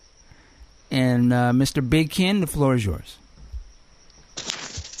Name. And Mr. Big Ken, the floor is yours.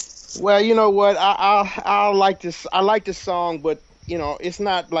 Well, you know what? I like this. I like this song, but you know, it's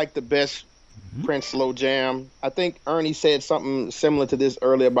not like the best Prince slow jam. I think Ernie said something similar to this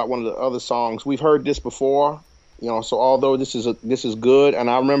earlier about one of the other songs. We've heard this before, you know. So although this is good, and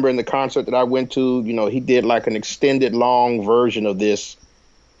I remember in the concert that I went to, you know, he did like an extended long version of this,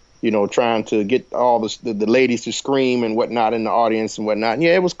 you know, trying to get all the ladies to scream and whatnot in the audience and whatnot. And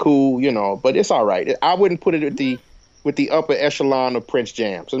yeah, it was cool, you know, but it's all right. I wouldn't put it with the upper echelon of Prince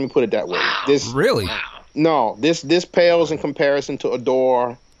jams. Let me put it that way. Really? No, this pales in comparison to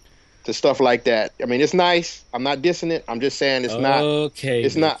Adore, to stuff like that. I mean, it's nice. I'm not dissing it. I'm just saying it's not. Okay.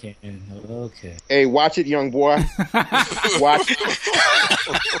 It's not. Okay. Hey, watch it, young boy. Watch it.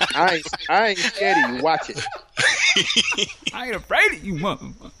 I ain't scared of you. Watch it. I ain't afraid of you, mother.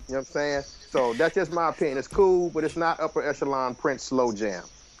 You know what I'm saying? So that's just my opinion. It's cool, but it's not upper echelon Prince slow jam.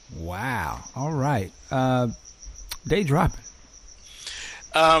 Wow. All right. Day Dropping.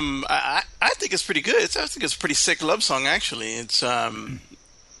 I think it's pretty good. I think it's a pretty sick love song, actually. It's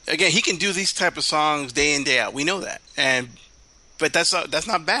again, he can do these type of songs day in, day out. We know that, but that's not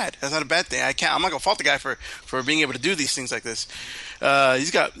bad. That's not a bad thing. I'm not gonna fault the guy for being able to do these things like this.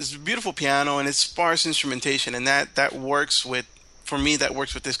 He's got this beautiful piano and it's sparse instrumentation, and that works with, for me, that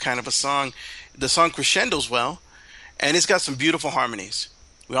works with this kind of a song. The song crescendos well, and it's got some beautiful harmonies.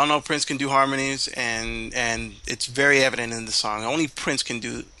 We all know Prince can do harmonies, and it's very evident in the song. Only Prince can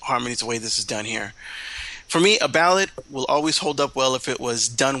do harmonies the way this is done here. For me, a ballad will always hold up well if it was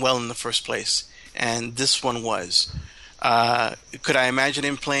done well in the first place, and this one was. Could I imagine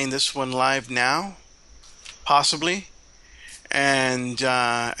him playing this one live now? Possibly. And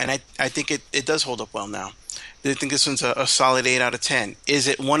I think it does hold up well now. I think this one's a solid 8 out of 10. Is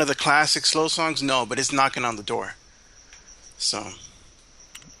it one of the classic slow songs? No, but it's knocking on the door. So...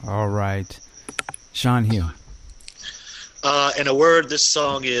 All right. Sean Hill. In a word, this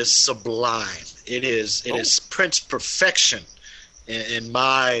song is sublime. It is Prince perfection in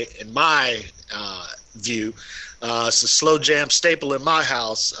my view. It's a slow jam staple in my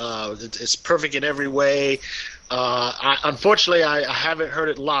house. It's perfect in every way. Unfortunately, I haven't heard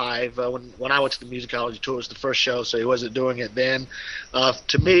it live. When I went to the Musicology tour, it was the first show, so he wasn't doing it then.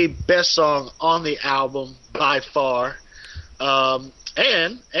 To me, best song on the album by far.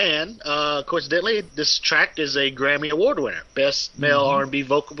 Coincidentally, this track is a Grammy Award winner, Best Male R&B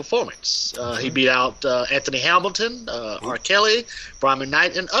Vocal Performance. He beat out Anthony Hamilton, R. Kelly, Brian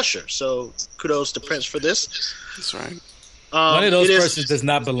McKnight, and Usher. So kudos to Prince for this. That's right. One of those persons does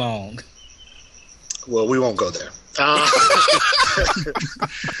not belong. Well, we won't go there.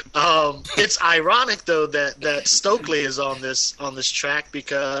 It's ironic though that Stokely is on this track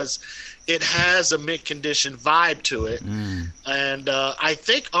because it has a mint-condition vibe to it, and I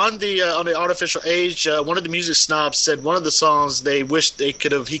think on the Artificial Age, one of the music snobs said one of the songs they wished he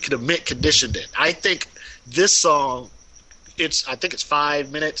could have mint-conditioned it. I think this song, I think it's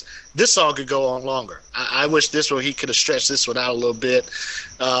 5 minutes. This song could go on longer. I wish he could have stretched this one out a little bit,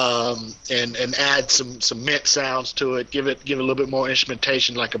 and add some mint sounds to it. Give it a little bit more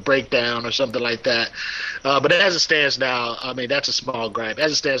instrumentation, like a breakdown or something like that. But as it stands now, I mean, that's a small gripe.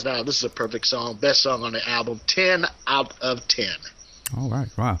 As it stands now, this is a perfect song, best song on the album, 10 out of 10. All right,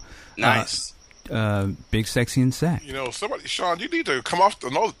 wow, Nice. Big Sexy and Sack. You know, Sean, you need to come off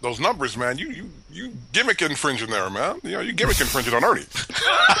those numbers, man. You gimmick infringing there, man. You know, you gimmick infringing on Ernie. You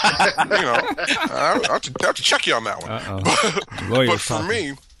know, I have to check you on that one. But for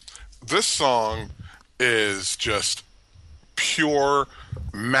me, this song is just pure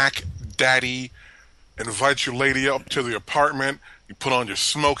Mac Daddy. Invite your lady up to the apartment. You put on your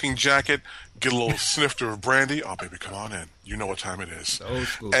smoking jacket, get a little snifter of brandy. Oh, baby, come on in. You know what time it is. Old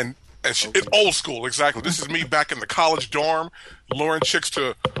school. And it's old school, exactly. This is me back in the college dorm, luring chicks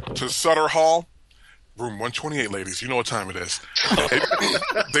to Sutter Hall. Room 128, ladies. You know what time it is.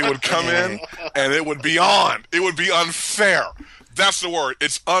 They would come in, and it would be on. It would be unfair. That's the word.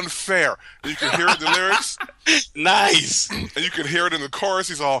 It's unfair. And you can hear it in the lyrics. Nice. And you can hear it in the chorus.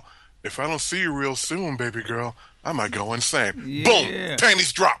 He's all, if I don't see you real soon, baby girl, I might go insane. Yeah. Boom.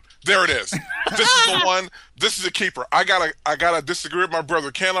 Panties drop. There it is. This is the one. This is a keeper. I gotta disagree with my brother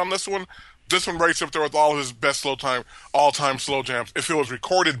Ken on this one. this one rates up there with all of his best all-time slow jams. If it was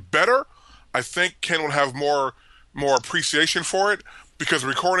recorded better, I think Ken would have more appreciation for it, because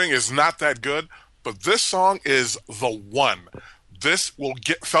recording is not that good. But this song is the one. This will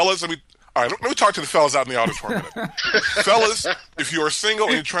get, fellas. All right, let me talk to the fellas out in the audience for a minute. Fellas, if you are single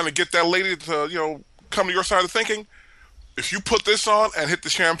and you're trying to get that lady to come to your side of thinking, if you put this on and hit the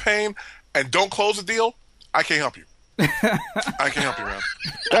champagne and don't close the deal, I can't help you. I can't help you, man.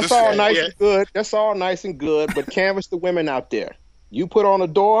 That's all nice and good. That's all nice and good. But canvas the women out there. You put on a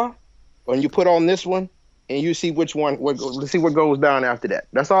door, and you put on this one, and you see which one. Let's see what goes down after that.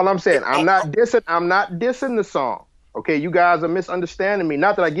 That's all I'm saying. I'm not dissing the song. Okay, you guys are misunderstanding me.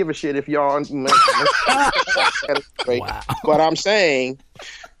 Not that I give a shit if y'all. Wow. But I'm saying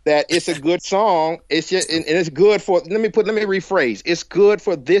that it's a good song. It's just, and it's good for. Let me rephrase. It's good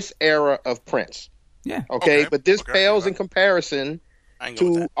for this era of Prince. Yeah. Okay, but this pales in comparison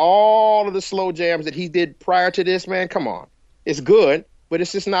to all of the slow jams that he did prior to this. Man, come on. It's good, but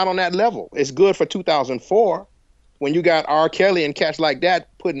it's just not on that level. It's good for 2004 when you got R. Kelly and cats like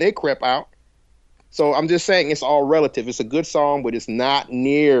that putting their crap out. So I'm just saying it's all relative. It's a good song, but it's not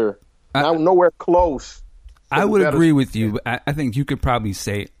nowhere close. I would agree with you. But I think you could probably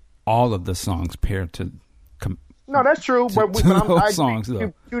say all of the songs paired to. No, that's true. But songs,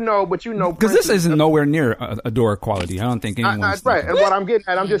 you know, because this isn't nowhere near Adore quality. I don't think anyone's right. And what I'm getting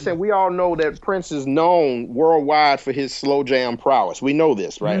at, I'm just saying, we all know that Prince is known worldwide for his slow jam prowess. We know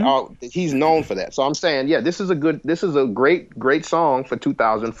this, right? Mm-hmm. He's known for that. So I'm saying, yeah, this is a great song for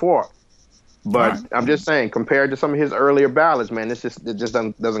 2004. But right. I'm just saying, compared to some of his earlier ballads, man, it just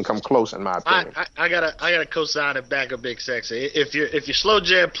doesn't come close in my opinion. I gotta co-sign and back up Big Sexy. If your slow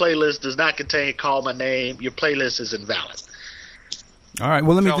jam playlist does not contain "Call My Name," your playlist is invalid. All right.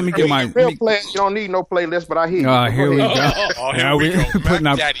 Well, let me get my real play. You don't need no playlist, but I hear you. Here we go. Here we go. Putting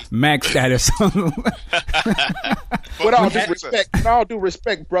up Mac status. With all due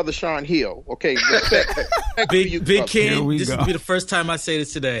respect, brother Sean Hill. Okay, respect Big King. This will be the first time I say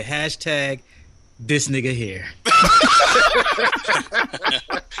this today. # this nigga here.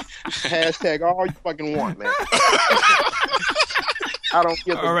 # all you fucking want, man. I don't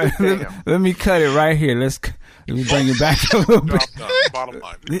give a all right, let me cut it right here. Let me bring it back a little bit. Bottom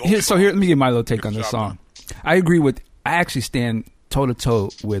line. Here, let me get my little take on this song. I actually stand toe to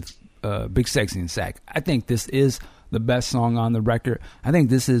toe with Big Sexy and Sack. I think this is the best song on the record. I think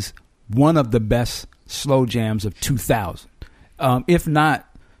this is one of the best slow jams of 2000. If not,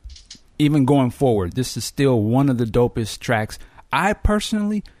 even going forward, this is still one of the dopest tracks. I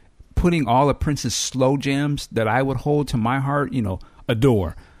personally, putting all of Prince's slow jams that I would hold to my heart,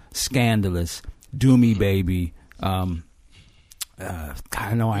 Adore, Scandalous, Do Me Baby, I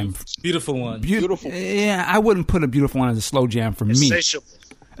know I'm Beautiful One. Beautiful. Yeah, I wouldn't put a Beautiful One as a slow jam for me.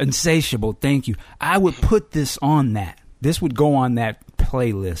 Insatiable, thank you. I would put this on that. This would go on that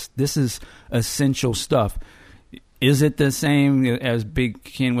playlist. This is essential stuff. Is it the same as Big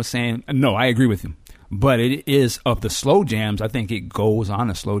Ken was saying? No, I agree with him. But it is, of the slow jams, I think it goes on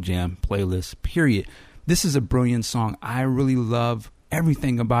a slow jam playlist, period. This is a brilliant song. I really love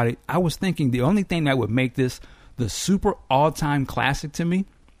everything about it. I was thinking the only thing that would make this the super all-time classic to me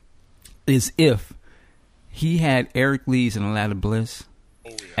is if he had Eric Lee's and Aladdin Bliss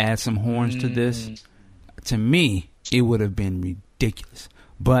add some horns to this. To me, it would have been ridiculous.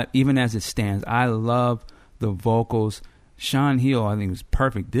 But even as it stands, I love the vocals. Sean Hill, I think, is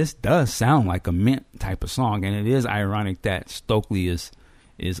perfect. This does sound like a Mint type of song, and it is ironic that Stokely is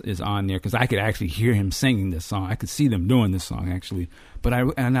on there, because I could actually hear him singing this song. I could see them doing this song actually. But I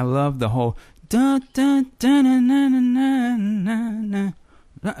love the whole dun dun dun dun dun dun dun.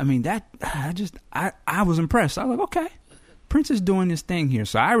 I mean, that I was impressed. I was like, okay, Prince is doing this thing here.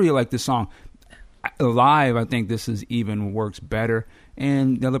 So I really like this song. Live, I think this is even works better.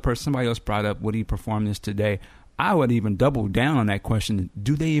 And the other person, somebody else brought up, would he perform this today? I would even double down on that question.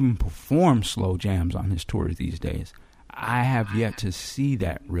 Do they even perform slow jams on his tours these days? I have yet to see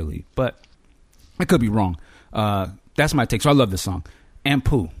that, really. But I could be wrong. That's my take. So I love this song. And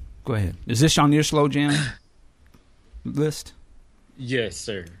Pooh, go ahead. Is this on your slow jam list? Yes,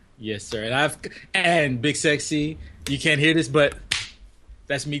 sir. And Big Sexy, you can't hear this, but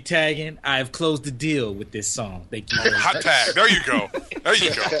that's me tagging. I've closed the deal with this song. Thank you. Hot tag. There you go.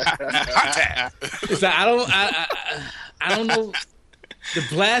 Hot tag. It's like, I don't know the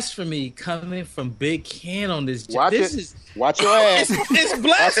blasphemy coming from Big Ken on this. Watch your ass. It's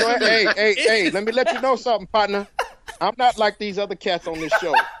blasphemy. Hey, let me let you know something, partner. I'm not like these other cats on this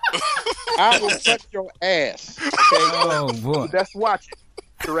show. I will touch your ass. Okay? Oh boy. Just watch it.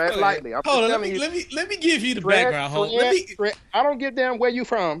 Tread lightly. Hold on, let me give you the background. I don't give a damn where you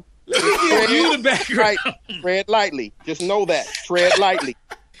from. Let me give you the background. Tread lightly. Just know that. Tread lightly.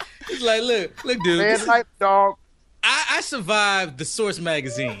 It's like, look, dude. Tread lightly, dog. I survived the Source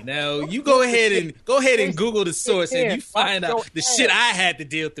magazine. Now you go ahead and Google the Source, and you find out the shit I had to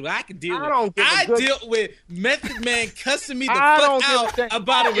deal through. I dealt with Method Man cussing me the fuck out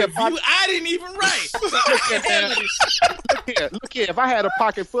about a review I didn't even write. Look here. If I had a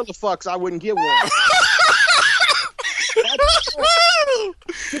pocket full of fucks, I wouldn't give one.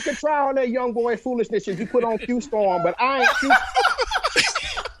 You can try all that young boy foolishness if you put on Q-Storm, but I ain't Q.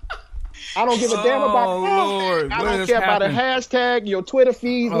 I don't give a damn about Lord. I don't care about a hashtag, your Twitter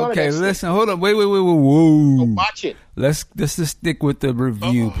feeds, none of that listen, hold on. Wait. Whoa. So watch it. Let's just stick with the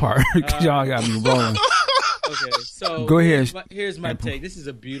review part, because y'all got me rolling. Okay, so go ahead. Here's my take. This is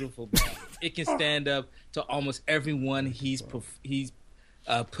a beautiful band. It can stand up to almost everyone he's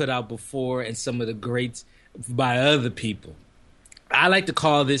put out before, and some of the greats by other people. I like to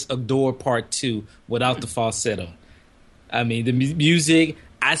call this Adore Part 2 without the falsetto. I mean, the music,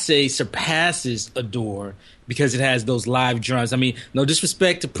 I say, surpasses Adore because it has those live drums. I mean, no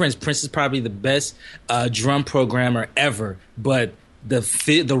disrespect to Prince. Prince is probably the best drum programmer ever, but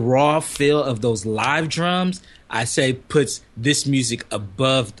the raw feel of those live drums, I say, puts this music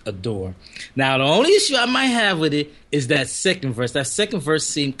above Adore. Now, the only issue I might have with it is that second verse. That second verse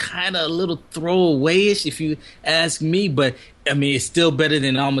seemed kind of a little throwaway-ish, if you ask me, but I mean, it's still better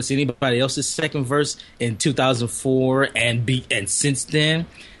than almost anybody else's second verse in 2004 and since then.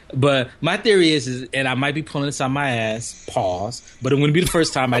 But my theory is, and I might be pulling this on my ass, pause, but it wouldn't be the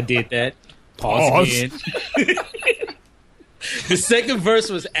first time I did that. Pause. Again. The second verse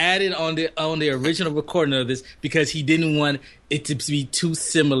was added on the original recording of this because he didn't want it to be too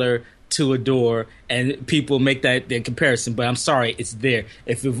similar to Adore, and people make that comparison. But I'm sorry, it's there.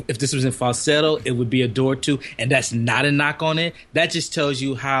 If this was in falsetto, it would be Adore too, and that's not a knock on it. That just tells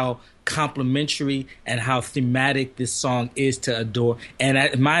you how complimentary and how thematic this song is to Adore, and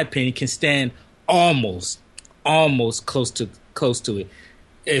in my opinion, can stand almost close to it.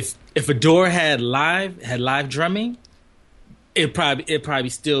 If Adore had live drumming, It'd probably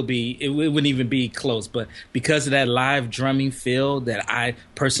still be, it wouldn't even be close, but because of that live drumming feel that I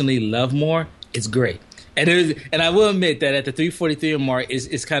personally love more, it's great. And I will admit that at the 3:43 mark,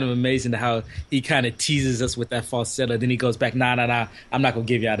 it's kind of amazing how he kind of teases us with that falsetto. Then he goes back, nah, I'm not gonna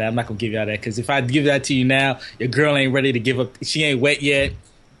give y'all that. I'm not gonna give y'all that, because if I give that to you now, your girl ain't ready to give up. She ain't wet yet.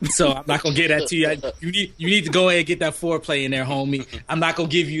 So I'm not gonna give that to you. You need to go ahead and get that foreplay in there, homie. I'm not gonna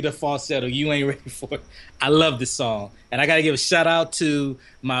give you the falsetto. You ain't ready for it. I love this song, and I gotta give a shout out to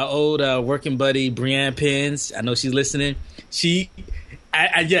my old working buddy Brianne Pins. I know she's listening.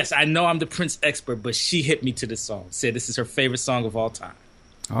 Yes, I know I'm the Prince expert, but she hit me to this song. Said this is her favorite song of all time.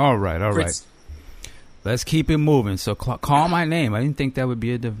 All right. Let's keep it moving. So Call My Name. I didn't think that would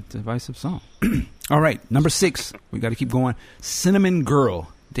be a divisive song. All right, number 6. We got to keep going. Cinnamon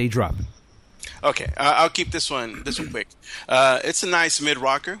Girl. Day Drop. Okay, I'll keep this one quick. It's a nice mid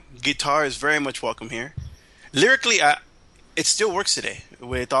rocker. Guitar is very much welcome here. Lyrically, it still works today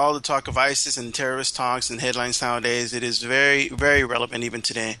with all the talk of ISIS and terrorist talks and headlines nowadays. It is very, very relevant even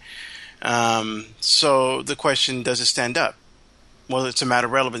today. So the question, does it stand up? Well, it's a matter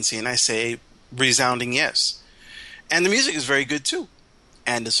of relevancy, and I say resounding yes. And the music is very good too.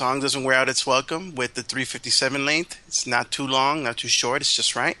 And the song doesn't wear out its welcome with the 3:57 length. It's not too long, not too short. It's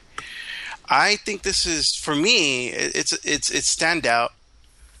just right. I think this is, for me, it's standout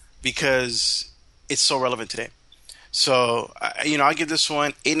because it's so relevant today. So, I'll give this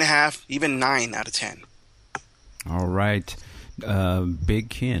one 8.5, even 9 out of 10. All right. Big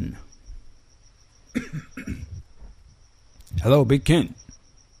Ken. Hello, Big Ken.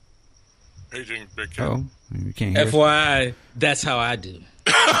 Paging Big Ken. Oh, you can't hear FYI, that's how I do.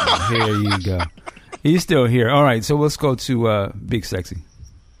 Here you go. He's still here. All right, so let's go to Big Sexy.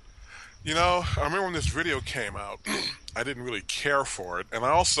 I remember when this video came out, I didn't really care for it. And I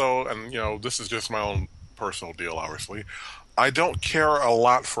also, this is just my own personal deal, obviously, I don't care a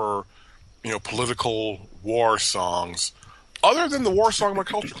lot for, political war songs, other than the war song by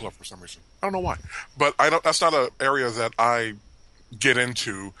Culture Club for some reason. I don't know why. But that's not an area that I get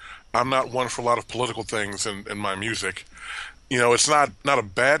into. I'm not one for a lot of political things in my music. It's not a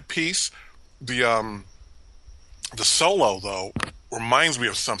bad piece. The solo, though, reminds me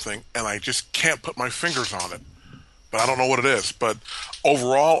of something, and I just can't put my fingers on it. But I don't know what it is. But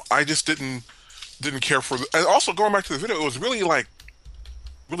overall, I just didn't care for and also, going back to the video, it was really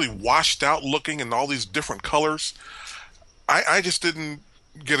really washed out looking in all these different colors. I just didn't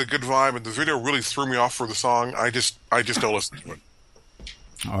get a good vibe, and the video really threw me off for the song. I just don't listen to it.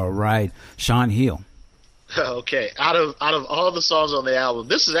 All right. Sean Hill. Okay, out of all the songs on the album,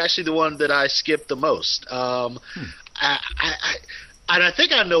 this is actually the one that I skipped the most. And I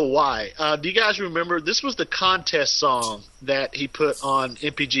think I know why. Do you guys remember? This was the contest song that he put on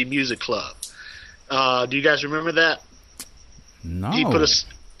MPG Music Club. Do you guys remember that? No.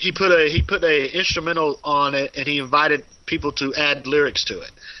 He put a instrumental on it, and he invited people to add lyrics to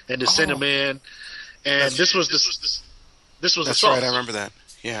it and to send them in. And this was the song. That's right. I remember that.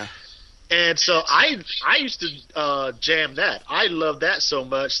 Yeah. And so I used to jam that. I loved that so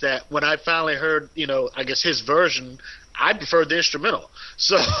much that when I finally heard, I guess his version, I preferred the instrumental.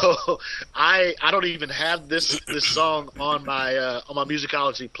 So I don't even have this song on my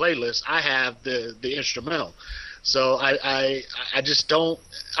Musicology playlist. I have the instrumental. So I just don't.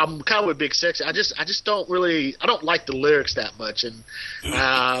 I'm kind of with Big Sexy. I just don't really. I don't like the lyrics that much, and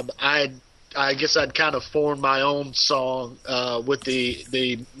I guess I'd kind of formed my own song with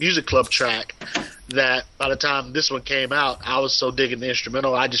the Music Club track. That by the time this one came out, I was so digging the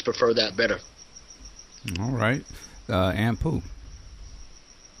instrumental. I just prefer that better. All right, and Pooh.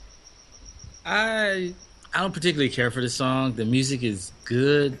 I don't particularly care for the song. The music is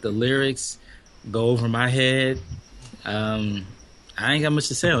good. The lyrics go over my head. I ain't got much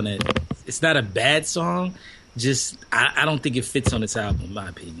to say on that. It's not a bad song. Just I don't think it fits on this album, in my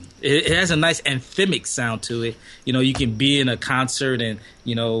opinion. It has a nice anthemic sound to it. You can be in a concert and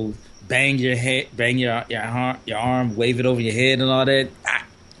bang your head, bang your arm, wave it over your head and all that.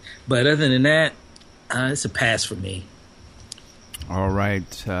 But other than that, it's a pass for me. All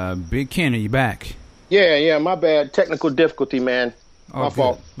right, Big Ken, are you back? Yeah, my bad. Technical difficulty, man. My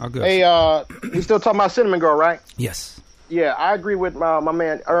fault. Oh, good. Hey, we still talking about Cinnamon Girl, right? Yes. Yeah, I agree with my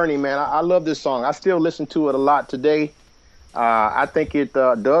man Ernie, man. I love this song. I still listen to it a lot today. I think it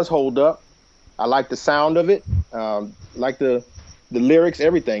does hold up. I like the sound of it. Like the lyrics,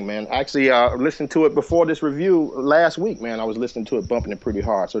 everything, man. I actually listened to it before this review last week, man. I was listening to it, bumping it pretty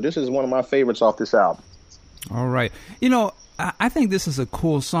hard. So this is one of my favorites off this album. All right. I think this is a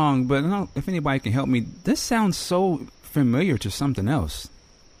cool song, but I don't know if anybody can help me. This sounds so familiar to something else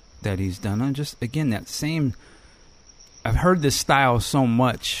that he's done. That same. I've heard this style so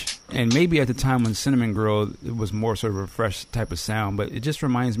much, and maybe at the time when Cinnamon Girl, it was more sort of a fresh type of sound, but it just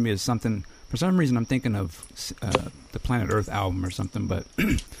reminds me of something. For some reason, I'm thinking of the Planet Earth album or something, but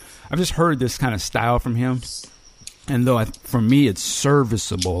I've just heard this kind of style from him, and though for me it's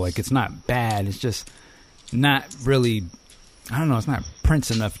serviceable, like it's not bad, it's just not really, I don't know, it's not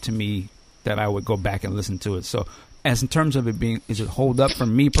Prince enough to me that I would go back and listen to it. So as in terms of it being, is it hold up for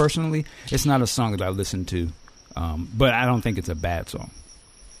me personally, it's not a song that I listen to. But I don't think it's a bad song.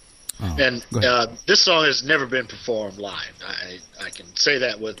 And this song has never been performed live. I can say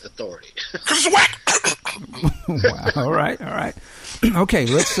that with authority. Wow. All right. Okay,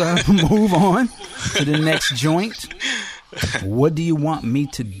 let's move on to the next joint. What do you want me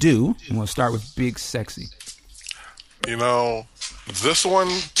to do? And we'll start with Big Sexy. This one,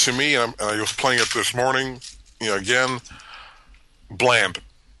 to me, and I was playing it this morning, again, bland,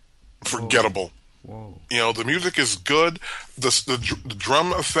 forgettable. Whoa. The music is good. The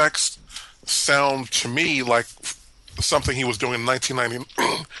drum effects sound to me like something he was doing in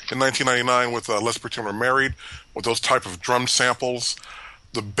 1999 with Let's Pretend We're Married, with those type of drum samples.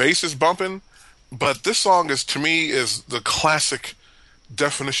 The bass is bumping, but this song is the classic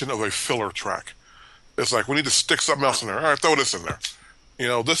definition of a filler track. It's like, we need to stick something else in there. All right, throw this in there.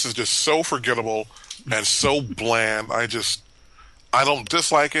 This is just so forgettable and so bland. I don't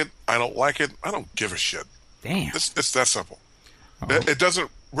dislike it. I don't like it. I don't give a shit. Damn. It's that simple. It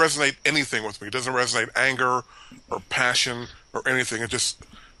doesn't resonate anything with me. It doesn't resonate anger or passion or anything. It just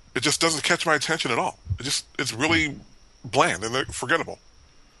doesn't catch my attention at all. It's really bland and forgettable.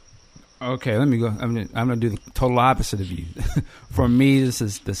 Okay, let me go. I'm gonna do the total opposite of you. For me, this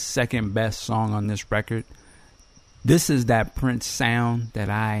is the second best song on this record. This is that Prince sound that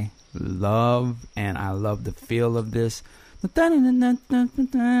I love, and I love the feel of this.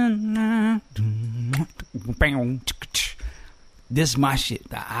 This is my shit.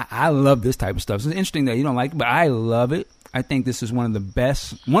 I love this type of stuff. It's interesting that you don't like it, but I love it. I think this is one of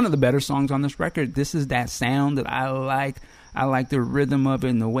the better songs on this record. This is that sound that I like. I like the rhythm of it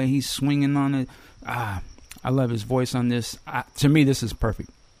and the way he's swinging on it. I love his voice on this. To me, this is perfect.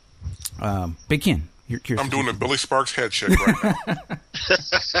 Big Ken. I'm doing a Billy Sparks head shake right now.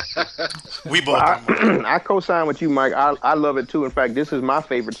 We both. I co-sign with you, Mike. I love it too. In fact, this is my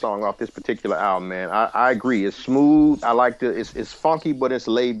favorite song off this particular album, man. I agree. It's smooth. I like it's funky, but it's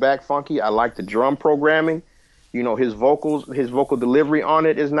laid back funky. I like the drum programming. His vocal delivery on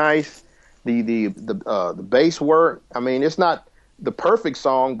it is nice. The bass work. I mean, it's not the perfect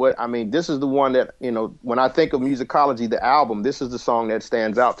song, but I mean, this is the one that, you know, when I think of Musicology, the album, this is the song that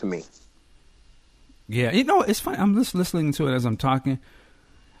stands out to me. Yeah, you know, it's funny. I'm just listening to it as I'm talking.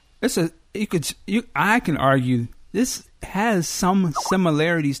 I can argue this has some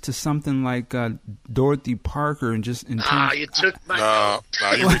similarities to something like Dorothy Parker, and just in terms. You took my. No,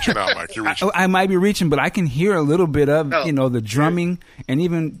 you're reaching out, Mike. You're reaching. I might be reaching, but I can hear a little bit of the drumming, and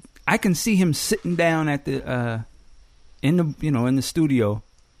even I can see him sitting down at the in the studio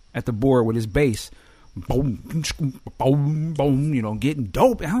at the board with his bass. Boom, boom, boom, getting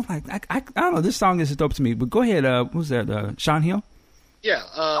dope. And I was like, I don't know, this song is dope to me. But go ahead, what was that, Sean Hill? Yeah,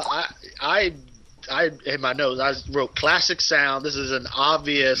 I in my notes I wrote classic sound. This is an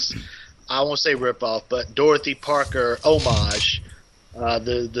obvious, I won't say ripoff, but Dorothy Parker homage.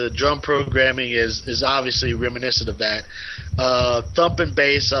 The drum programming is obviously reminiscent of that. Thumping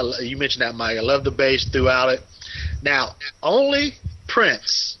bass, you mentioned that, Mike. I love the bass throughout it. Now, only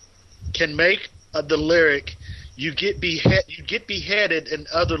Prince can make the lyric "You get beheaded in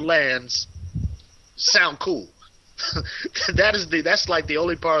other lands" sound cool. That's like the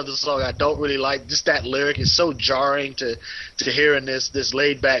only part of the song I don't really like. Just that lyric is so jarring to hear in this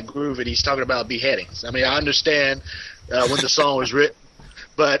laid back groove, and he's talking about beheadings. I mean, I understand when the song was written,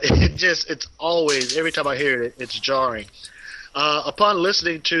 but it's always, every time I hear it, it's jarring. Upon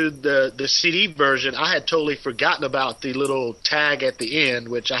listening to the CD version, I had totally forgotten about the little tag at the end,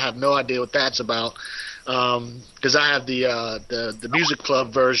 which I have no idea what that's about, because I have the Music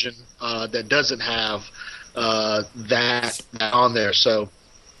Club version that doesn't have that on there. So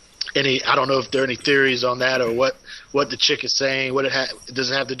I don't know if there are any theories on that, or what the chick is saying. Does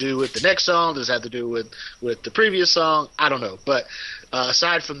it have to do with the next song? Does it have to do with the previous song? I don't know. But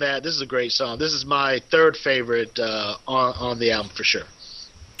aside from that, this is a great song. This is my third favorite on the album for sure.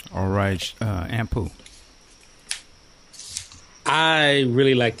 All right, Ampu. I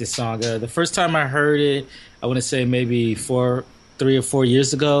really like this song. The first time I heard it, I want to say maybe 3 or 4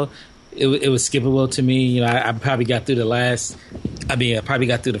 years ago. It was skippable to me. I probably got through I probably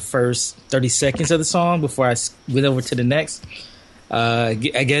got through the first 30 seconds of the song before I went over to the next. I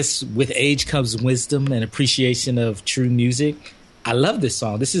guess with age comes wisdom and appreciation of true music. I love this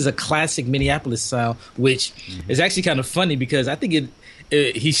song. This is a classic Minneapolis sound, which is actually kind of funny because I think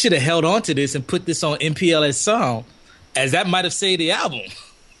he should have held on to this and put this on MPLS Sound, as that might have saved the album.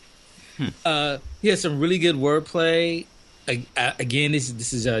 He has some really good wordplay. Again,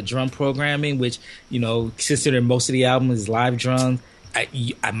 this is drum programming, which, considering most of the album is live drums, I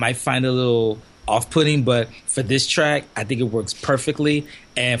might find a little off-putting, but for this track, I think it works perfectly.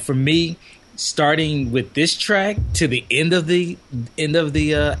 And for me, starting with this track to the end of the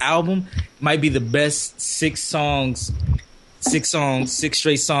album might be the best six straight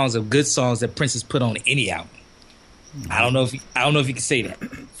songs of good songs that Prince has put on any album. I don't know if you can say that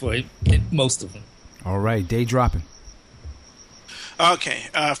for most of them. All right, day dropping. Okay,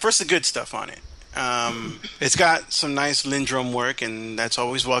 first the good stuff on it. It's got some nice Lindrum work, and that's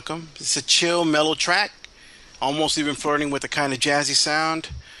always welcome. It's a chill, mellow track, almost even flirting with a kind of jazzy sound.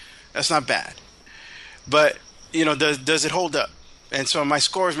 That's not bad. But, does it hold up? And so my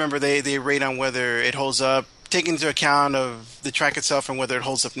scores, remember, they rate on whether it holds up, taking into account of the track itself and whether it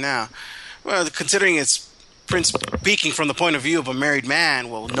holds up now. Well, considering it's Prince speaking from the point of view of a married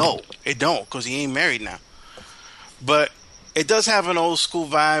man, well, no, it don't, because he ain't married now. But it does have an old school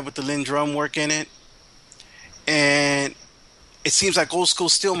vibe with the Lindrum work in it. And it seems like old school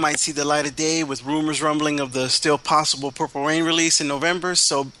still might see the light of day, with rumors rumbling of the still possible Purple Rain release in November.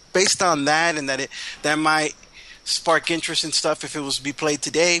 So based on that, and that might spark interest in stuff if it was to be played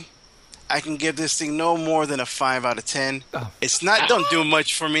today, I can give this thing no more than a 5 out of 10. It's don't do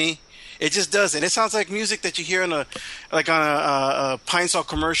much for me. It just doesn't. It sounds like music that you hear on a Pine Sol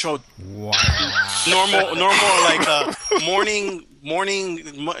commercial. Wow. normal like morning,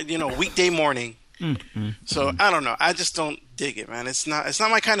 weekday morning. So I don't know. I just don't dig it, man. It's not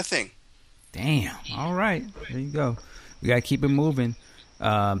my kind of thing. Damn. All right. There you go. We got to keep it moving.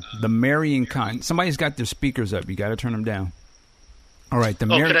 The Marrying Kind. Somebody's got their speakers up. You got to turn them down. All right.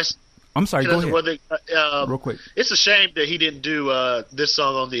 I'm sorry. Go ahead. Real quick. It's a shame that he didn't do this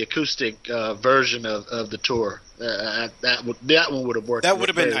song on the acoustic version of the tour. That one would have worked. That would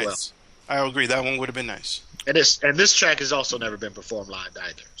have been well. nice. I agree. That one would have been nice. And this track has also never been performed live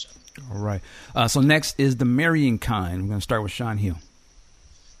either. So. All right. So next is The Marrying Kind. We're going to start with Sean Hill.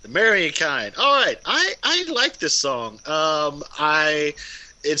 The Marrying Kind. All right. I like this song.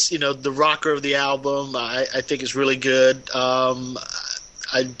 It's the rocker of the album. I think it's really good.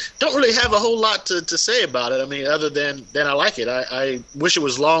 I don't really have a whole lot to say about it. I mean, other than I like it. I wish it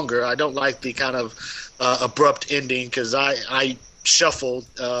was longer. I don't like the kind of abrupt ending, because I shuffle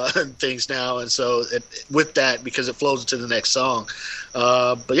things now, and so with that, because it flows into the next song.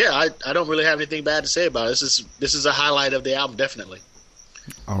 But yeah, I don't really have anything bad to say about it. This is a highlight of the album, definitely.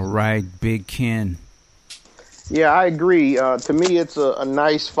 All right, Big Ken. Yeah, I agree. To me, it's a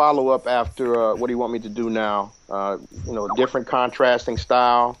nice follow up after What Do You Want Me to Do Now? Different contrasting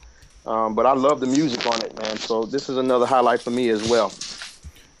style, but I love the music on it, man. So this is another highlight for me as well.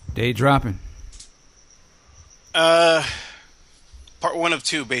 Day dropping. Part 1 of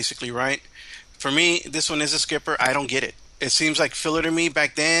 2, basically, right? For me, this one is a skipper. I don't get it. It seems like filler to me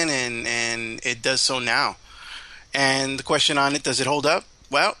back then, and it does so now. And the question on it, does it hold up?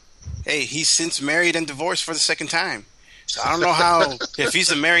 Well, hey, he's since married and divorced for the second time. So I don't know how, if he's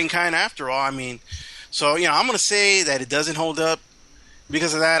the marrying kind after all. I mean, so, I'm going to say that it doesn't hold up.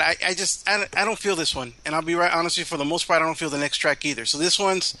 Because of that, I don't feel this one. And I'll be right honest with you, for the most part, I don't feel the next track either. So this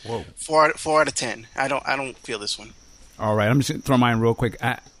one's 4 out of 10. I don't feel this one. All right, I'm just going to throw mine real quick.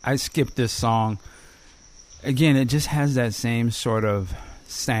 I skipped this song. Again, it just has that same sort of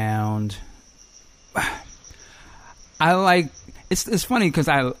sound. I like, it's funny because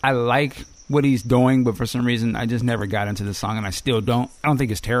I like what he's doing, but for some reason I just never got into the song, and I still don't. I don't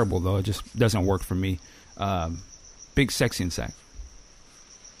think it's terrible, though. It just doesn't work for me. Big Sexy and Sack.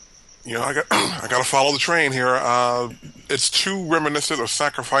 I got to follow the train here. It's too reminiscent of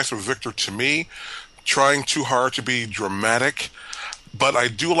Sacrifice with Victor to me, trying too hard to be dramatic. But I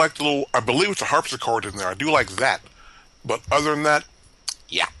do like the little, I believe it's a harpsichord in there. I do like that. But other than that,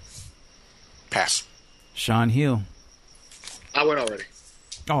 yeah. Pass. Sean Hill. I went already.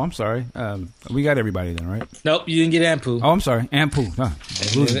 Oh, I'm sorry. We got everybody then, right? Nope, you didn't get Ampu. Oh, I'm sorry. Ampu.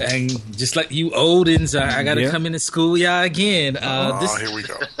 And just like you Oldens, I got to come into school y'all again. Here we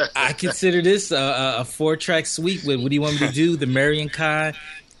go. I consider this a 4-track suite with What Do You Want Me to Do, The Marion Kind,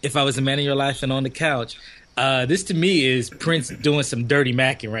 If I Was a Man in Your Life, and On the Couch. This to me is Prince doing some dirty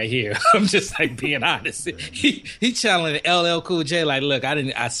macking right here. I'm just like being honest. He challenging LL Cool J like, look,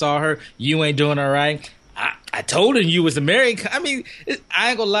 I saw her. You ain't doing her right. I told him you was a married. I mean, I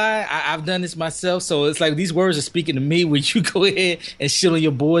ain't gonna lie. I've done this myself, so it's like these words are speaking to me. When you go ahead and shit on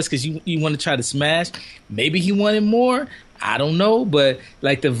your boys because you want to try to smash. Maybe he wanted more. I don't know, but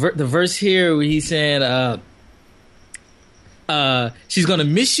like the verse here where he's saying, she's gonna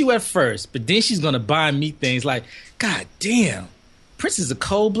miss you at first, but then she's gonna buy me things. Like, god damn, Prince is a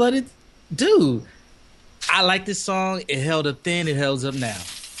cold-blooded dude. I like this song. It held up then. It holds up now.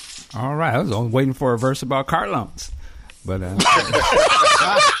 All right, I was waiting for a verse about car loans, but I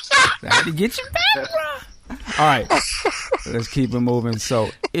had to get you back, bro. All right, let's keep it moving.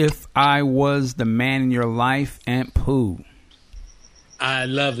 So, If I Was the Man in Your Life, and Pooh. I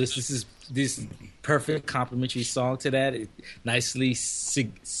love this. This is perfect complimentary song to that. It nicely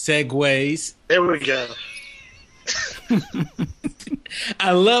segues. There we go.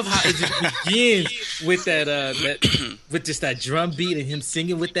 I love how it just begins with that with just that drum beat and him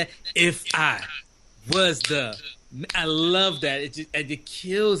singing with that. If I was the, I love that. It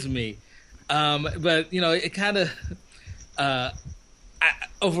kills me. But it kind of.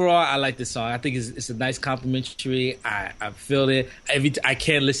 Overall, I like this song. I think it's a nice complimentary. I feel it. I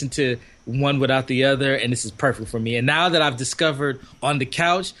can't listen to one without the other, and this is perfect for me. And now that I've discovered On the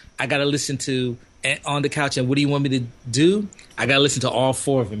Couch, I got to listen to On the Couch and What Do You Want Me to Do? I got to listen to all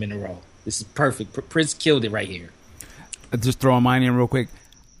 4 of them in a row. This is perfect. Prince killed it right here. Just throwing mine in real quick.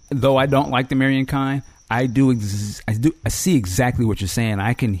 Though I don't like the Marion Kind, I see exactly what you're saying.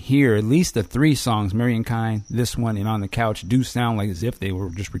 I can hear at least the 3 songs, Marion Kind, this one, and On the Couch, do sound like as if they were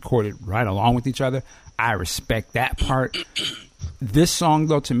just recorded right along with each other. I respect that part. This song,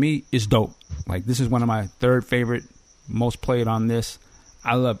 though, to me, is dope. Like, this is one of my 3rd favorite, most played on this.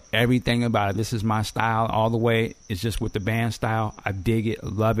 I love everything about it. This is my style all the way. It's just with the band style. I dig it,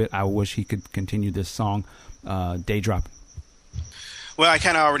 love it. I wish he could continue this song. Day dropping. Well, I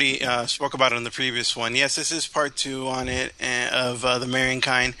kind of already spoke about it in the previous one. Yes, this is part 2 on it of the Marion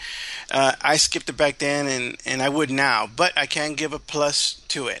Kind. I skipped it back then, and I would now, but I can give a plus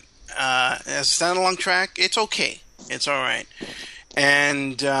to it. As a standalone track, it's okay. It's all right.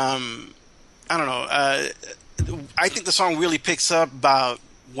 And I don't know. I think the song really picks up about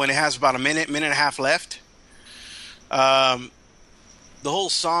when it has about a minute and a half left. The whole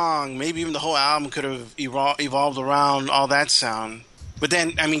song, maybe even the whole album, could have evolved around all that sound. But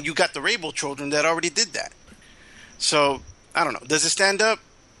then, I mean, you got the Rabel Children that already did that. So, I don't know. Does it stand up?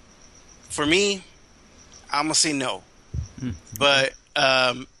 For me, I'm going to say no. But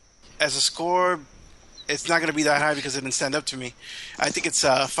as a score, it's not going to be that high because it didn't stand up to me. I think it's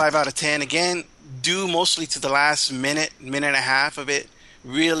 5 out of 10. Again, due mostly to the last minute and a half of it,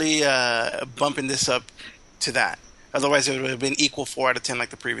 really bumping this up to that. Otherwise, it would have been equal 4 out of 10 like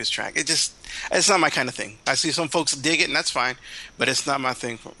the previous track. It's not my kind of thing. I see some folks dig it, and that's fine, but it's not my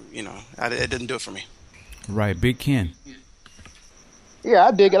thing. It didn't do it for me. Right, Big Ken. Yeah,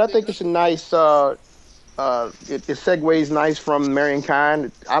 I dig it. I think it's a nice. It segues nice from Marion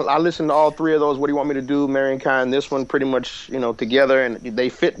Kind. I listened to all three of those. What do you want me to do? Marion Kind, this one, pretty much, together, and they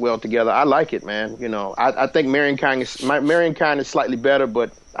fit well together. I like it, man. I think Marion Kind is slightly better,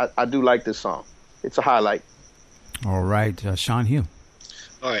 but I do like this song. It's a highlight. All right, Sean Hugh.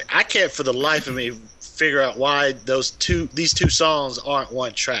 All right, I can't for the life of me figure out why these two songs aren't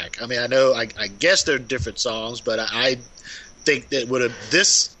one track. I mean, I guess they're different songs, but I think that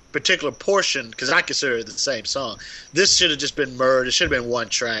this particular portion, because I consider it the same song, this should have just been merged. It should have been one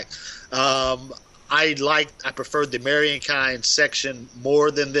track. I preferred the Marion Kind section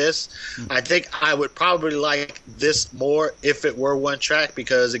more than this. I think I would probably like this more if it were one track,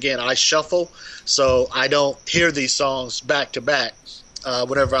 because again, I shuffle, so I don't hear these songs back to back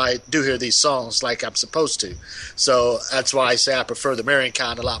whenever I do hear these songs like I'm supposed to. So that's why I say I prefer the Marion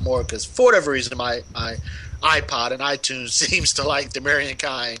Kind a lot more, because for whatever reason my iPod and iTunes seems to like the Marion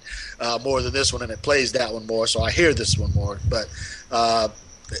Kind more than this one, and it plays that one more, so I hear this one more. But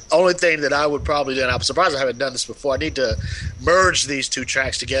the only thing that I would probably do, and I'm surprised I haven't done this before, I need to merge these two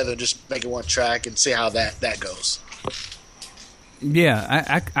tracks together and just make it one track and see how that goes.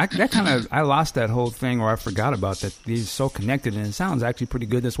 Yeah, I lost that whole thing, or I forgot about that. He's so connected, and it sounds actually pretty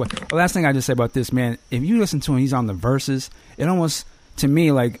good this way. The last thing I just say about this, man, if you listen to him, he's on the verses, it almost, to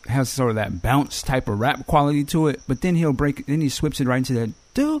me, like, has sort of that bounce type of rap quality to it, but then then he swips it right into that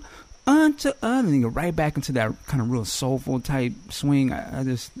do unto other, and then go right back into that kind of real soulful type swing.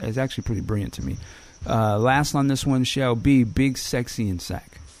 It's actually pretty brilliant to me. Last on this one shall be Big Sexy and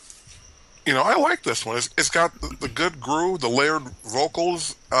Sack. I like this one. It's got the good groove, the layered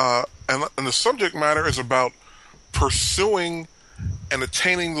vocals, and the subject matter is about pursuing and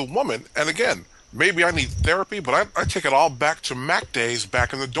attaining the woman. And again, maybe I need therapy, but I take it all back to Mac days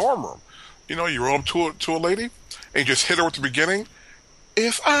back in the dorm room. You roll up to a lady and you just hit her at the beginning.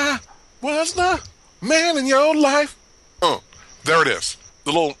 If I was the man in your life, there it is.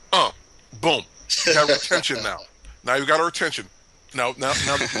 The little boom. You have her attention now. Now you got her attention. Now,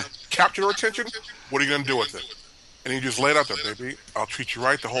 capture her attention. What are you going to do with it? And you just lay it out there, baby. I'll treat you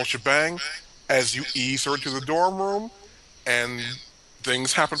right, the whole shebang, as you ease her to the dorm room, and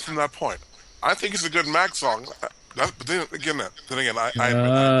things happen from that point. I think it's a good Mac song. But then again,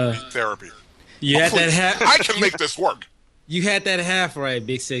 I need therapy. You had that half. I can make this work. You had that half right,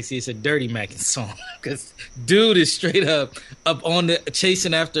 Big Sexy. It's a dirty Mac song, because dude is straight up on the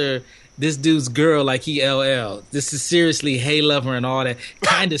chasing after this dude's girl like he LL. This is seriously hey lover and all that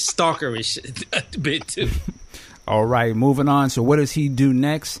kind of stalkerish a bit too. All right, moving on. So what does he do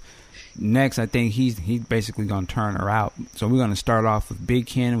next? Next, I think he's basically going to turn her out. So we're going to start off with Big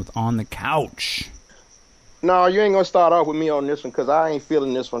Ken with On the Couch. No, you ain't going to start off with me on this one, because I ain't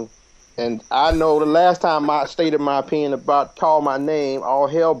feeling this one. And I know the last time I stated my opinion about Call My Name, all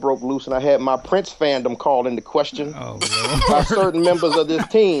hell broke loose, and I had my Prince fandom called into question by certain members of this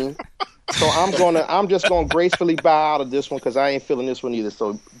team. So I'm just gonna gracefully bow out of this one, because I ain't feeling this one either.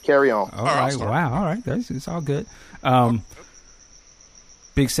 So carry on. All right, wow, all right, it's all good.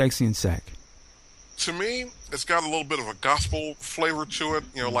 Big Sexy and Sack. To me, it's got a little bit of a gospel flavor to it.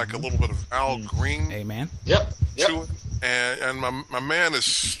 Like a little bit of Al Green. Amen. Yep. To it. And my man is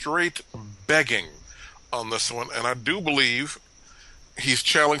straight begging on this one, and I do believe he's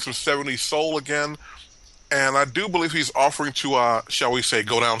channeling some 70s soul again, and I do believe he's offering to, shall we say,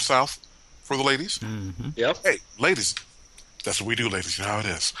 go down south for the ladies. Mm-hmm. Yep. Hey, ladies, that's what we do, ladies. You know how it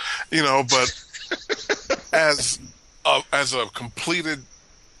is. But as a completed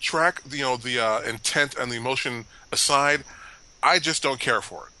track, the intent and the emotion aside, I just don't care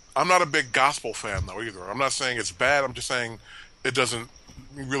for it. I'm not a big gospel fan, though, either. I'm not saying it's bad. I'm just saying it doesn't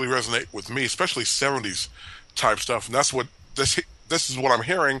really resonate with me, especially 70s type stuff. And that's what this is what I'm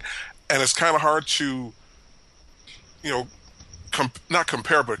hearing. And it's kind of hard to, not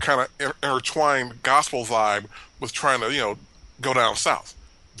compare, but kind of intertwine gospel vibe with trying to, go down south.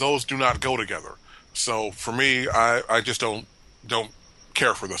 Those do not go together. So for me, I just don't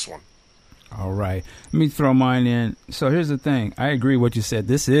care for this one. All right. Let me throw mine in. So here's the thing. I agree with what you said.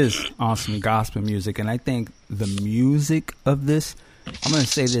 This is awesome gospel music. And I think the music of this, I'm going to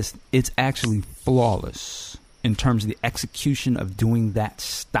say this, it's actually flawless in terms of the execution of doing that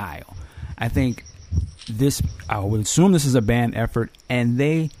style. I think this, I would assume this is a band effort, and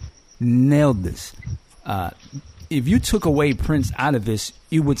they nailed this. If you took away Prince out of this,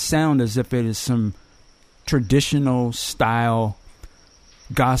 it would sound as if it is some traditional style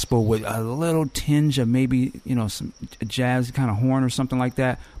gospel with a little tinge of maybe, some jazz kind of horn or something like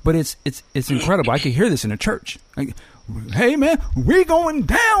that. But it's incredible. I could hear this in a church. Like, hey man, we're going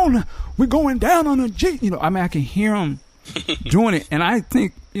down on a G. I can hear him doing it. And I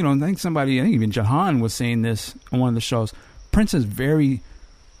think, I think even Jahan was saying this on one of the shows. Prince is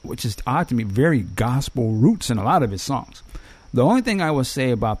which is odd to me, very gospel roots in a lot of his songs. The only thing I will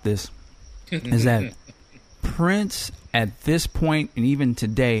say about this is that Prince at this point and even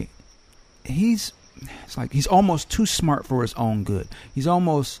today, he's almost too smart for his own good. He's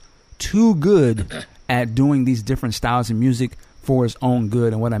almost too good at doing these different styles of music for his own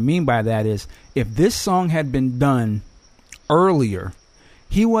good. And what I mean by that is, if this song had been done earlier,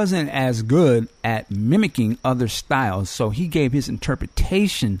 he wasn't as good at mimicking other styles. So he gave his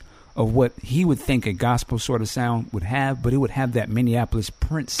interpretation of what he would think a gospel sort of sound would have, but it would have that Minneapolis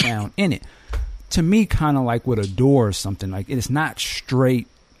Prince sound in it. To me, kind of like with Adore or something. Like, it's not straight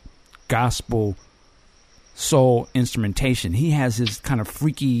gospel soul instrumentation. He has his kind of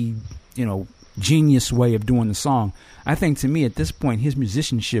freaky, genius way of doing the song. I think, to me, at this point, his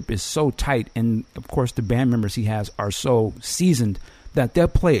musicianship is so tight, and of course the band members he has are so seasoned that they'll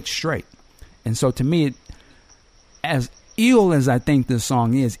play it straight. And so to me, as ill as I think this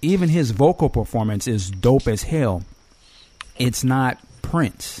song is, even his vocal performance is dope as hell. It's not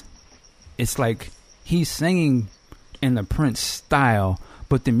Prince. It's like he's singing in the Prince style,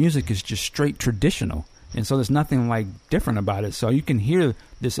 but the music is just straight traditional. And so there's nothing like different about it. So you can hear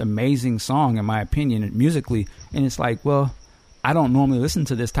this amazing song, in my opinion, musically, and it's like, well, I don't normally listen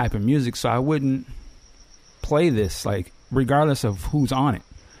to this type of music, so I wouldn't play this, like, regardless of who's on it.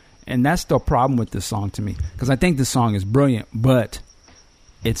 And that's the problem with this song to me, because I think this song is brilliant, but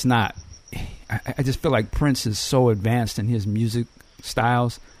it's not. I just feel like Prince is so advanced in his music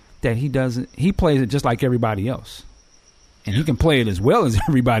styles that he plays it just like everybody else. And he can play it as well as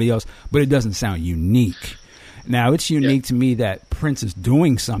everybody else, but it doesn't sound unique. Now, it's unique to me that Prince is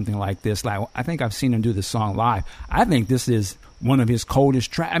doing something like this. Like, I think I've seen him do this song live. I think this is one of his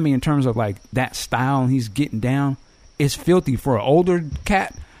coldest tracks. I mean, in terms of like that style and he's getting down, it's filthy for an older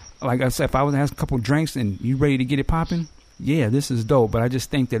cat. Like I said, if I was to have a couple drinks and you ready to get it popping, yeah, this is dope. But I just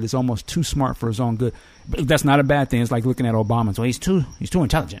think that it's almost too smart for his own good. But that's not a bad thing. It's like looking at Obama. So he's too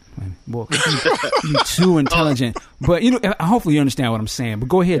intelligent. Well, he's too intelligent. But hopefully you understand what I'm saying. But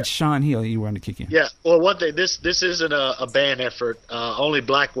go ahead, Sean Hill. You were to kick in. Yeah. Well, one thing. This isn't a band effort. Only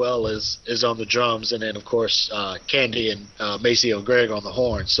Blackwell is on the drums, and then of course Candy and Macy O'Greg on the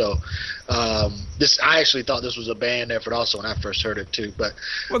horn. So I actually thought this was a band effort also when I first heard it too. But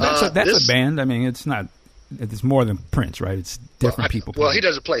that's a band. I mean, it's not. It's more than Prince, right? It's different people. Well, he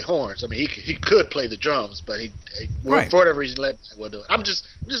doesn't play horns. I mean, he could play the drums, but he for whatever reason will do it. I'm just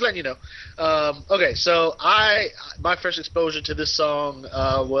letting you know. Okay, so my first exposure to this song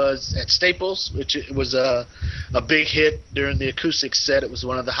was at Staples, which it was a big hit during the acoustic set. It was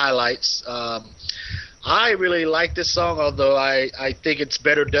one of the highlights. I really like this song, although I think it's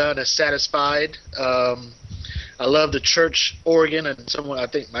better done as Satisfied. I love the church organ, and I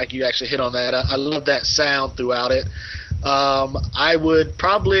think, Mike, you actually hit on that. I love that sound throughout it. I would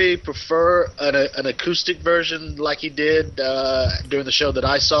probably prefer an acoustic version like he did during the show that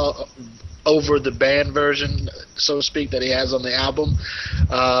I saw over the band version, so to speak, that he has on the album.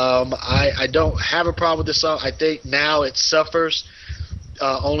 I don't have a problem with this song. I think now it suffers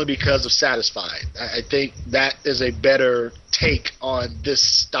only because of Satisfied. I think that is a better take on this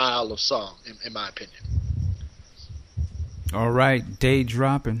style of song, in my opinion. All right, day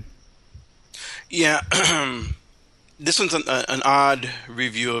dropping. Yeah, this one's an odd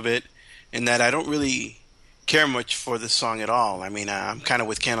review of it in that I don't really care much for this song at all. I mean, I'm kind of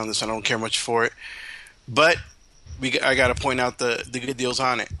with Ken on this. I don't care much for it. But I got to point out the good deals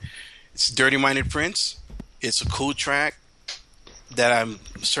on it. It's Dirty Minded Prince. It's a cool track that I'm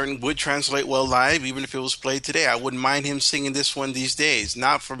certain would translate well live, even if it was played today. I wouldn't mind him singing this one these days.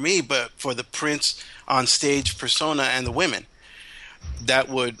 Not for me, but for the Prince on stage persona and the women. That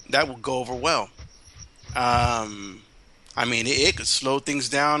would go over well. I mean, it could slow things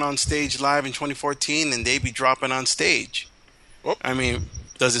down on stage live in 2014, and they'd be dropping on stage. Oh. I mean,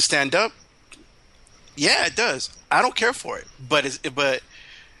 does it stand up? Yeah, it does. I don't care for it, but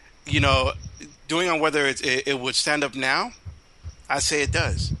doing on whether it would stand up now, I say it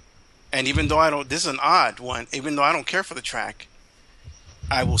does. And even though this is an odd one. Even though I don't care for the track,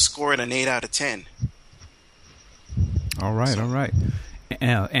 I will score it an 8 out of 10. All right.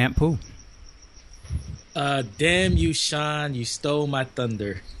 Aunt Pooh. Damn you, Sean! You stole my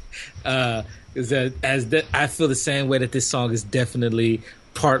thunder. I feel the same way that this song is definitely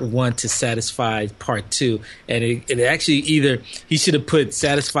part 1 to Satisfied part 2, and it actually either he should have put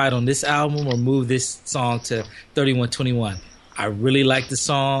Satisfied on this album or moved this song to 3121. I really like the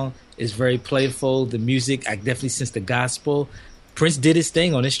song. It's very playful. The music, I definitely sense the gospel. Prince did his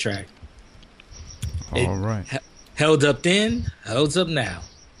thing on this track. All right. Held up then, holds up now.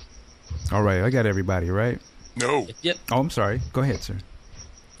 All right, I got everybody, right? No. Yep. Oh, I'm sorry. Go ahead, sir.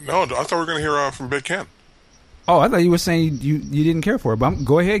 No, I thought we were going to hear from Big Ken. Oh, I thought you were saying you didn't care for it, but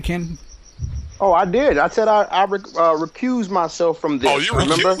go ahead, Ken. Oh, I did. I said I recused myself from this. Oh, you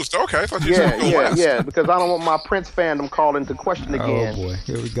remember? recused? Okay, I thought you said go last. Yeah, because I don't want my Prince fandom called into question again. Oh boy,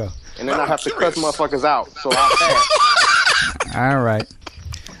 here we go. And then I have to cuss motherfuckers out. So I pass. All right,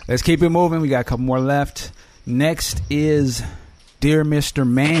 let's keep it moving. We got a couple more left. Next is Dear Mr.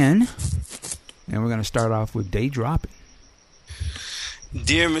 Man, and we're gonna start off with Day Dropping.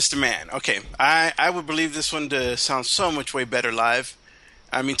 Dear Mr. Man. Okay, I would believe this one to sound so much way better live.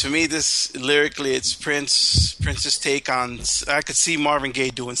 I mean, to me, this lyrically, it's Prince's take on. I could see Marvin Gaye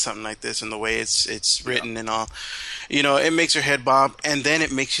doing something like this in the way it's written and all. You know, it makes your head bob, and then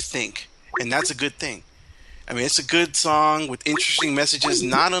it makes you think, and that's a good thing. I mean, it's a good song with interesting messages,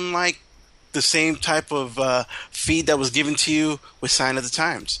 not unlike the same type of feed that was given to you with Sign of the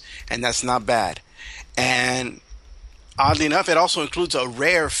Times, and that's not bad. And oddly enough, it also includes a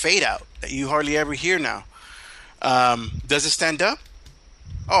rare fade out that you hardly ever hear now. Does it stand up?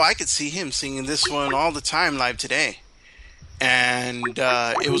 Oh, I could see him singing this one all the time live today. And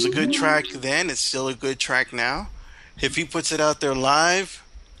it was a good track then. It's still a good track now. If he puts it out there live,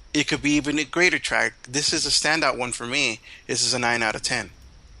 it could be even a greater track. This is a standout one for me. This is a 9 out of 10.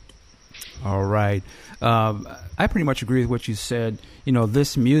 All right. I pretty much agree with what you said. You know,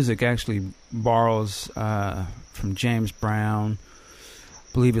 this music actually borrows from James Brown.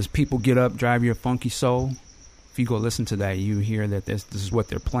 I believe it's People Get Up, Drive Your Funky Soul. If you go listen to that, you hear that this is what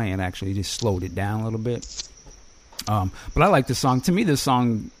they're playing. Actually, just slowed it down a little bit. But I like this song. To me, this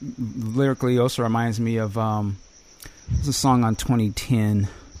song lyrically also reminds me of there's a song on 2010.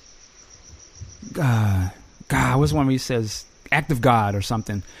 God, what's the one where he says "Act of God" or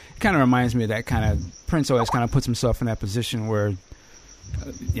something? It kind of reminds me of that kind of. Prince always kind of puts himself in that position where,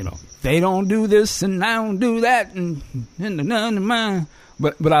 you know, they don't do this and I don't do that and none of mine.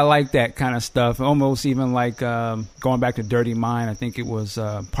 But I like that kind of stuff. Almost even like going back to Dirty Mind. I think it was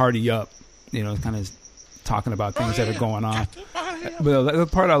Party Up. You know, kind of talking about things that are going on. But the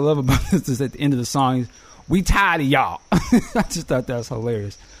part I love about this is at the end of the song, we tired of y'all. I just thought that was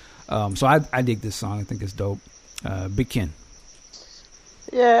hilarious. So I dig this song. I think it's dope. Big Ken.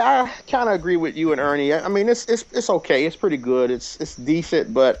 Yeah, I kind of agree with you and Ernie. I mean, it's okay. It's pretty good. It's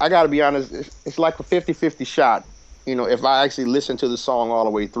decent, but I got to be honest, it's like a 50-50 shot. You know, if I actually listen to the song all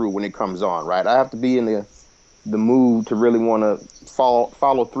the way through when it comes on, right? I have to be in the mood to really want to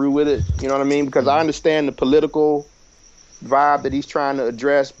follow through with it. You know what I mean? Because I understand the political vibe that he's trying to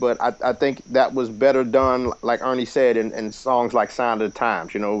address, but I think that was better done, like Ernie said, in songs like Sign of the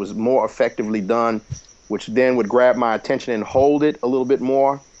Times. You know, it was more effectively done, which then would grab my attention and hold it a little bit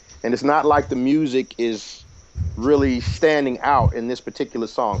more. And it's not like the music is really standing out in this particular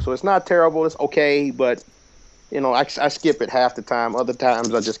song. So it's not terrible. It's okay, but you know, I skip it half the time. Other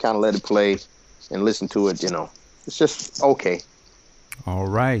times I just kind of let it play and listen to it, you know. It's just okay. All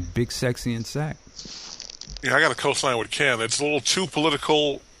right. Big Sexy and Sack. Yeah, I got to co-sign with Ken. It's a little too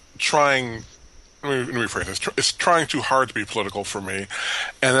political, let me rephrase it. It's trying too hard to be political for me.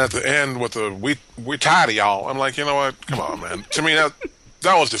 And at the end with the, we tired of y'all, I'm like, you know what? Come on, man. To me, that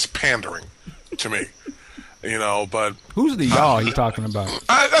was just pandering to me. You know, but... Who's the y'all he's talking about?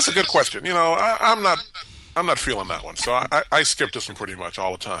 That's a good question. You know, I'm not feeling that one, so I skip this one pretty much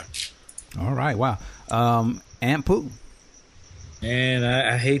all the time. All right, wow. Aunt Pooh. And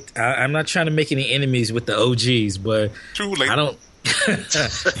I'm not trying to make any enemies with the OGs, but too late. I don't.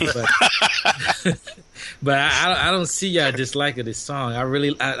 but I don't see y'all disliking this song.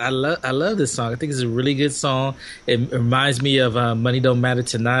 I love this song. I think it's a really good song. It reminds me of Money Don't Matter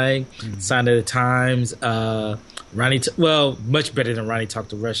Tonight, Sign of the Times, Ronnie. Much better than Ronnie Talk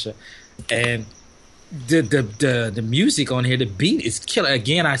to Russia, and the music on here, the beat is killer.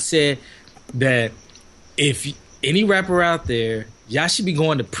 Again, I said that if any rapper out there, y'all should be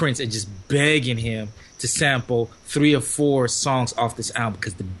going to Prince and just begging him to sample 3 or 4 songs off this album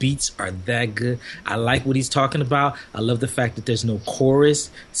because the beats are that good. I like what he's talking about. I love the fact that there's no chorus.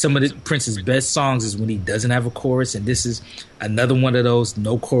 Some of Prince's best songs is when he doesn't have a chorus, and this is another one of those,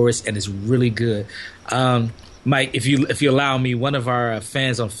 no chorus, and it's really good. Mike, if you allow me, one of our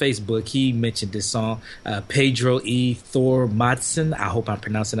fans on Facebook, he mentioned this song, Pedro E. Thor Madsen. I hope I'm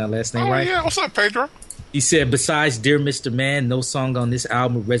pronouncing that last name right. Yeah, what's up, Pedro? He said, besides Dear Mr. Man, no song on this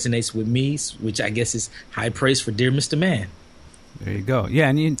album resonates with me, which I guess is high praise for Dear Mr. Man. There you go. Yeah,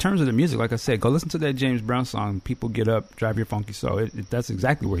 and in terms of the music, like I said, go listen to that James Brown song, People Get Up, Drive Your Funky Soul. That's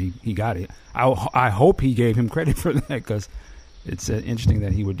exactly where he got it. I hope he gave him credit for that, because it's interesting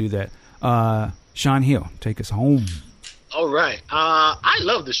that he would do that. Sean Hill, take us home. All right. I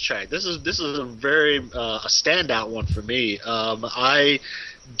love this track. This is a very a standout one for me. I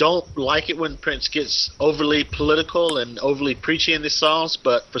don't like it when Prince gets overly political and overly preachy in these songs,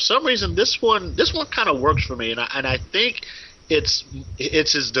 but for some reason this one kind of works for me, and I think it's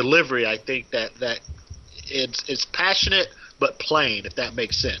his delivery. I think that it's passionate but plain, if that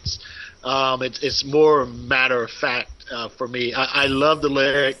makes sense. It's more matter of fact for me. I love the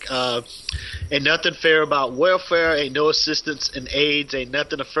lyric. Ain't nothing fair about welfare. Ain't no assistance in AIDS. Ain't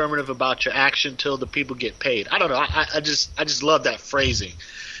nothing affirmative about your action till the people get paid. I don't know. I just love that phrasing.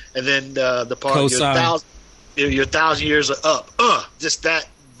 And then the part your 1,000 years are up. Just that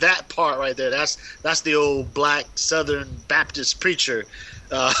part right there. That's the old black Southern Baptist preacher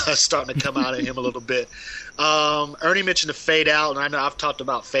starting to come out of him a little bit. Ernie mentioned the fade out, and I know I've talked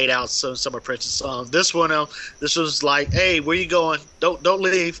about fade out some of Prince's songs. This one, this was like, hey, where you going? Don't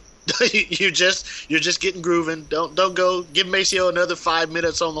leave. you're just getting grooving. Don't go. Give Maceo another 5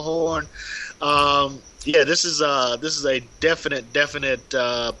 minutes on the horn. Yeah, this is a definite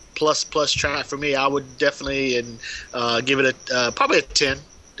plus track for me. I would definitely give it probably a 10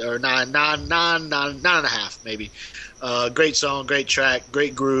 or 9.5 maybe. Great song, great track,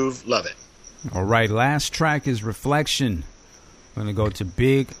 great groove, love it. All right, last track is Reflection. We're going to go to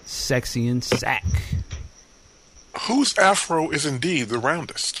Big, Sexy, and Sack. Whose afro is indeed the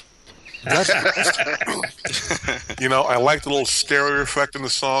roundest? That's I like the little stereo effect in the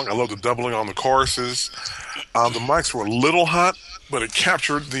song. I love the doubling on the choruses. The mics were a little hot, but it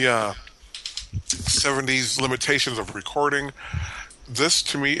captured the 70s limitations of recording. This,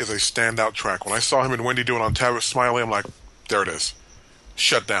 to me, is a standout track. When I saw him and Wendy doing on Tavis Smiley, I'm like, there it is.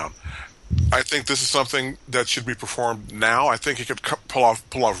 Shut down. I think this is something that should be performed now. I think he could pull off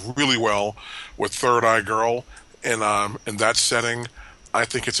really well with Third Eye Girl in that setting. I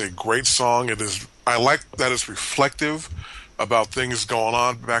think it's a great song. It is. I like that it's reflective about things going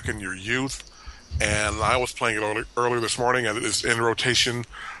on back in your youth. And I was playing it earlier this morning, and it is in rotation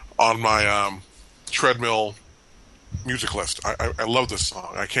on my treadmill music list. I love this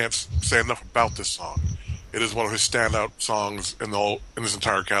song. I can't say enough about this song. It is one of his standout songs in his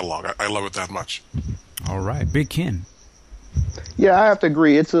entire catalog. I love it that much. All right, Big Ken. Yeah, I have to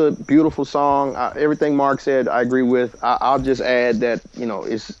agree. It's a beautiful song. Everything Mark said, I agree with. I'll just add that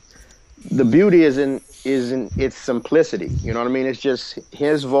it's the beauty is in its simplicity. You know what I mean? It's just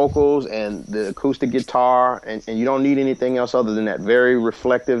his vocals and the acoustic guitar, and you don't need anything else other than that. Very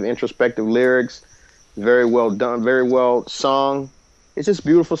reflective, introspective lyrics. Very well done. Very well sung. It's just a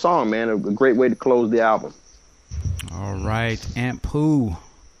beautiful song, man. A great way to close the album. All right, Aunt Pooh.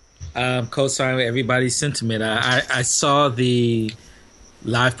 Co-sign with everybody's sentiment. I saw the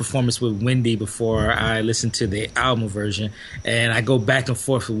live performance with Wendy before I listened to the album version, and I go back and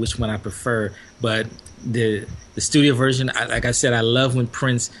forth with which one I prefer. But the studio version, like I said, I love when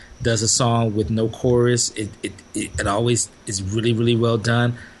Prince does a song with no chorus. It always is really, really well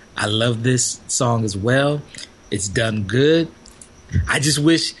done. I love this song as well. It's done good. I just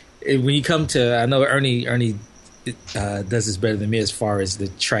wish when you come to, I know Ernie does this better than me as far as the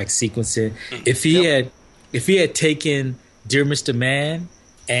track sequencing. If he had taken Dear Mr. Man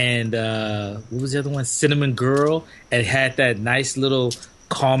and what was the other one, Cinnamon Girl, and had that nice little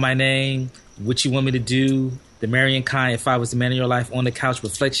Call My Name, What You Want Me to Do, The Marion Kind, If I Was the Man in Your Life, On the Couch,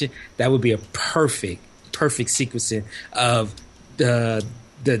 Reflection, that would be a perfect sequencing of the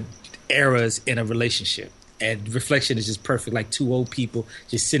eras in a relationship. And Reflection is just perfect, like two old people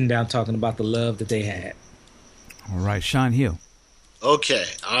just sitting down talking about the love that they had. All right, Sean Hill. Okay,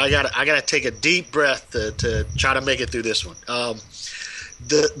 I gotta take a deep breath to try to make it through this one.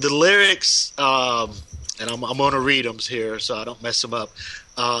 The lyrics, and I'm gonna read them here so I don't mess them up.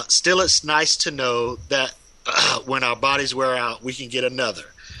 Still, it's nice to know that when our bodies wear out, we can get another.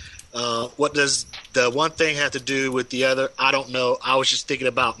 What does the one thing have to do with the other? I don't know. I was just thinking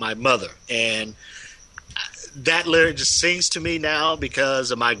about my mother, and that lyric just sings to me now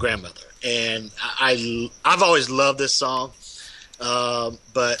because of my grandmother. And I've always loved this song,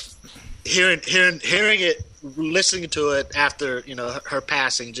 but hearing it, listening to it after her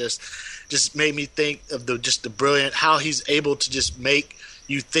passing, just made me think of the brilliant how he's able to just make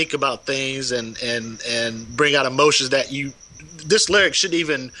you think about things and bring out emotions that this lyric shouldn't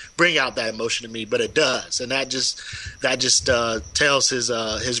even bring out that emotion in me, but it does, and that just tells his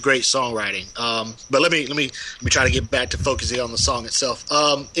great songwriting. But let me try to get back to focusing on the song itself.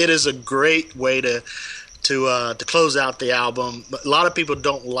 It is a great way to close out the album. A lot of people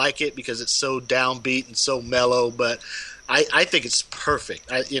don't like it because it's so downbeat and so mellow, but I think it's perfect.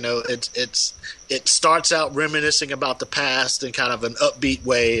 It starts out reminiscing about the past in kind of an upbeat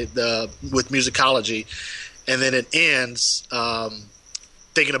way with Musicology, and then it ends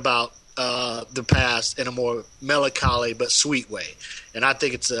thinking about the past in a more melancholy but sweet way. And I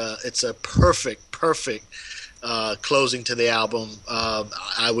think it's a perfect closing to the album.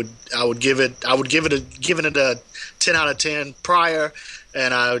 I would give it a 10 out of 10 prior,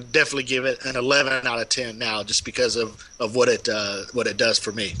 and I would definitely give it an 11 out of 10 now, just because of what it does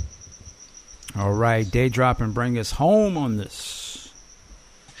for me. All right, Day Drop, and bring us home on this.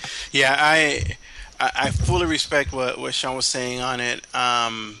 Yeah, I fully respect what Sean was saying on it,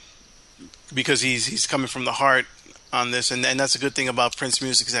 because he's coming from the heart on this, and that's a good thing about Prince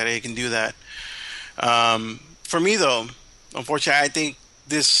music, is that he can do that. For me, though, unfortunately, I think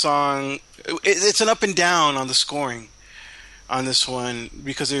this song, it's an up and down on the scoring on this one,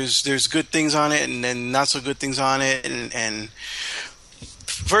 because there's good things on it and then not so good things on it. And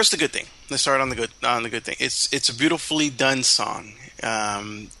first, the good thing. Let's start on the good thing. It's a beautifully done song,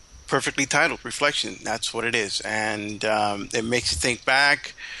 perfectly titled, Reflection. That's what it is, and it makes you think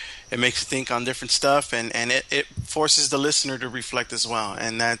back. It makes you think on different stuff, and it forces the listener to reflect as well,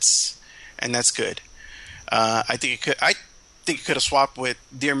 and that's good. I think it could have swapped with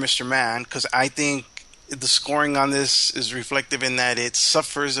Dear Mr. Man, because I think the scoring on this is reflective in that it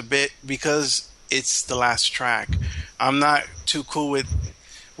suffers a bit because it's the last track. I'm not too cool with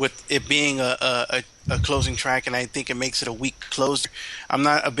it being a closing track, and I think it makes it a weak closer. I'm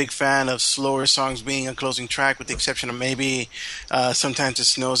not a big fan of slower songs being a closing track, with the exception of maybe Sometimes It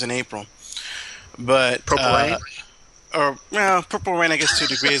Snows in April. But Purple Rain? Or Purple Rain, I guess, to a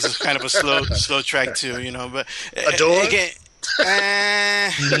degree, is kind of a slow track too, But Adore? Again,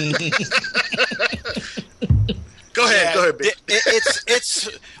 Go ahead, babe. It's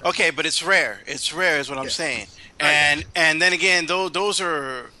okay, but it's rare. It's rare, is what I'm saying. And then again, those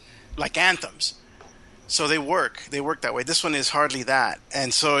are like anthems, so they work that way. This one is hardly that,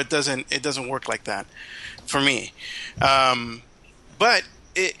 and so it doesn't work like that for me. But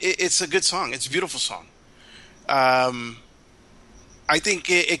it's a good song. It's a beautiful song. I think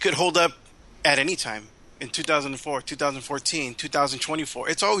it could hold up at any time in 2004, 2014, 2024.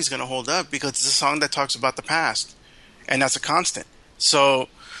 It's always going to hold up because it's a song that talks about the past, and that's a constant. So,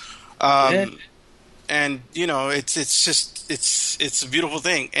 and it's a beautiful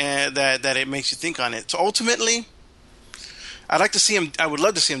thing, and that it makes you think on it. So ultimately, I'd like to see him. I would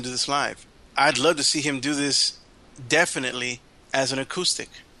love to see him do this live. I'd love to see him do this definitely as an acoustic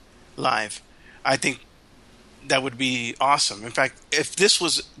live. I think that would be awesome. In fact, if this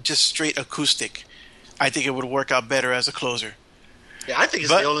was just straight acoustic, I think it would work out better as a closer. Yeah, I think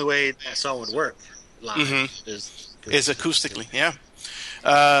it's the only way that song would work live is acoustically. Yeah.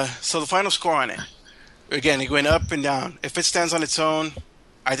 So the final score on it, again, it went up and down. If it stands on its own,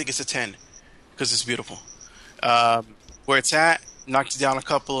 I think it's a 10 because it's beautiful. Where it's at, knocked it down a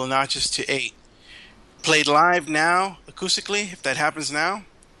couple of notches to 8. Played live now, acoustically, if that happens now,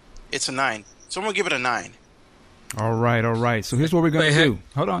 it's a 9. So I'm going to give it a 9. All right. So here's what we're going to do.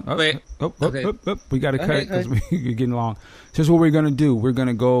 Hold on. We got to cut it because we're getting long. So here's what we're going to do. We're going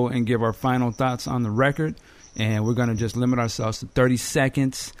to go and give our final thoughts on the record, and we're going to just limit ourselves to 30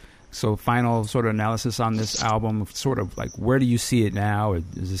 seconds. So final sort of analysis on this album, sort of like where do you see it now? Or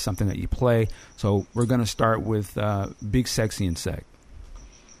is this something that you play? So we're going to start with Big Sexy and Sec.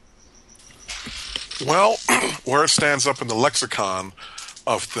 Well, where it stands up in the lexicon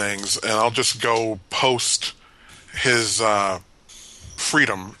of things, and I'll just go post his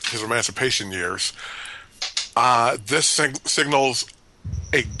freedom, his emancipation years. This signals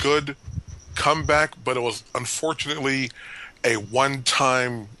a good comeback, but it was unfortunately a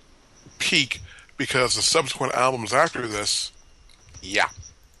one-time peak because the subsequent albums after this,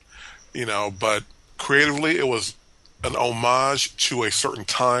 but creatively it was an homage to a certain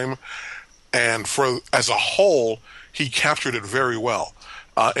time, and as a whole, he captured it very well.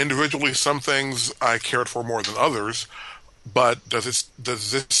 Individually, some things I cared for more than others, but does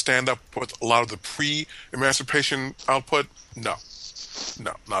this stand up with a lot of the pre-emancipation output? No,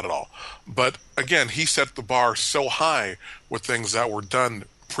 not at all. But again, he set the bar so high with things that were done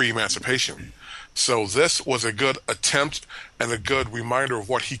pre-emancipation. So this was a good attempt and a good reminder of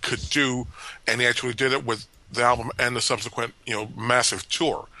what he could do, and he actually did it with the album and the subsequent, massive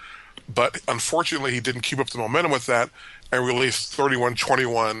tour. but unfortunately he didn't keep up the momentum with that and released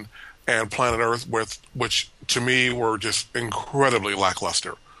 3121 and Planet Earth, which to me were just incredibly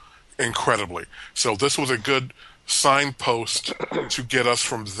lackluster. Incredibly. So this was a good signpost to get us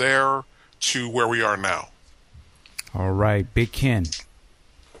from there to where we are now. All right, Big Ken.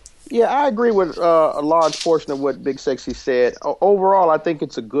 Yeah, I agree with a large portion of what Big Sexy said. Overall, I think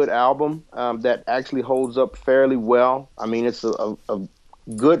it's a good album that actually holds up fairly well. I mean, it's a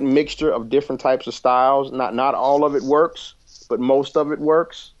good mixture of different types of styles. Not all of it works, but most of it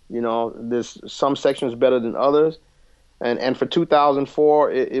works. You know, there's some sections better than others. And for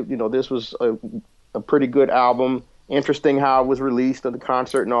 2004, this was a pretty good album. Interesting how it was released at the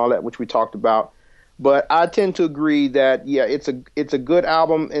concert and all that, which we talked about. But I tend to agree that, yeah, it's a good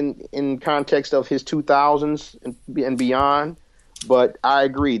album in context of his 2000s and beyond. But I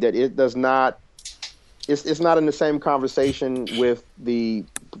agree that it does not. It's not in the same conversation with the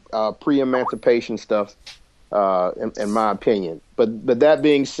pre-emancipation stuff, in my opinion. But that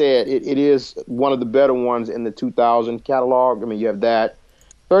being said, it is one of the better ones in the 2000 catalog. I mean, you have that.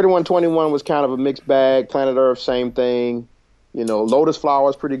 3121 was kind of a mixed bag. Planet Earth, same thing. You know, Lotus Flower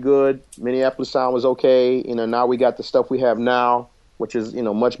is pretty good. Minneapolis Sound was okay. You know, now we got the stuff we have now, which is, you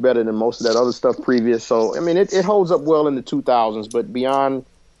know, much better than most of that other stuff previous. So, I mean, it holds up well in the 2000s, but beyond,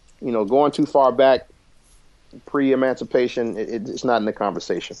 you know, going too far back, pre-emancipation, it's not in the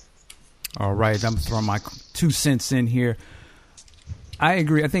conversation. All right, I'm throwing my 2 cents in here. I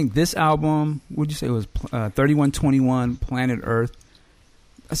agree. I think this album, would you say it was 3121, Planet Earth?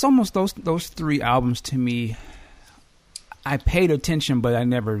 It's almost those 3 albums to me. I paid attention, but I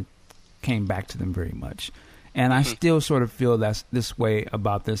never came back to them very much. And I still sort of feel that's this way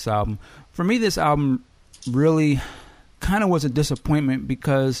about this album. For me, this album really kind of was a disappointment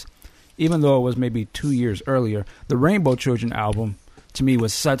because even though it was maybe 2 years earlier, the Rainbow Children album to me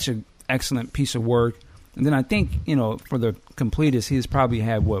was such an excellent piece of work. And then I think, you know, for the completist, he's probably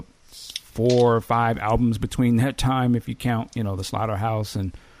had, 4 or 5 albums between that time, if you count, you know, The Slaughterhouse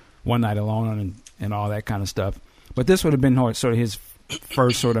and One Night Alone and all that kind of stuff. But this would have been sort of his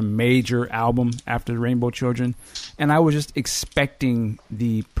first sort of major album after the Rainbow Children. And I was just expecting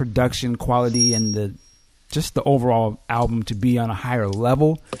the production quality and the overall album to be on a higher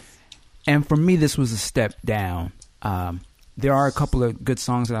level. And for me, this was a step down. There are a couple of good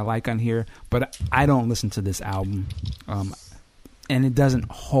songs that I like on here, but I don't listen to this album. And it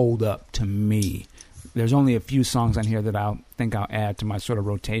doesn't hold up to me. There's only a few songs on here that I'll add to my sort of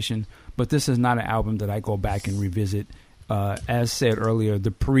rotation. But this is not an album that I go back and revisit. As said earlier, the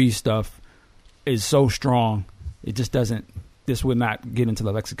pre-stuff is so strong. It just doesn't. This would not get into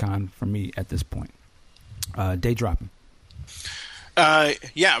the lexicon for me at this point. Day dropping.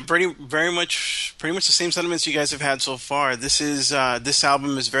 Yeah, very much the same sentiments you guys have had so far. This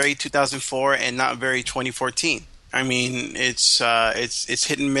album is very 2004 and not very 2014. I mean, it's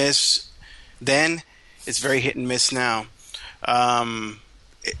hit and miss. Then it's very hit and miss now.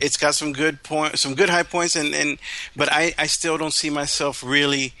 It's got some good high points, but I still don't see myself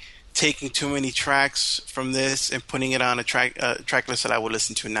really taking too many tracks from this and putting it on a track list that I would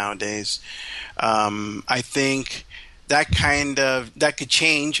listen to nowadays. I think that could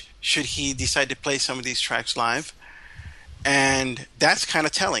change should he decide to play some of these tracks live, and that's kind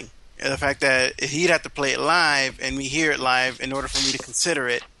of telling. The fact that he'd have to play it live and me hear it live in order for me to consider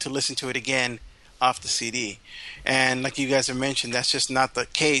it to listen to it again off the CD. And like you guys have mentioned, that's just not the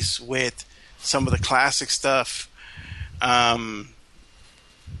case with some of the classic stuff. You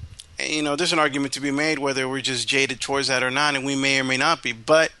know, there's an argument to be made whether we're just jaded towards that or not, and we may or may not be.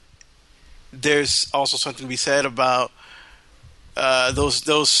 But there's also something to be said about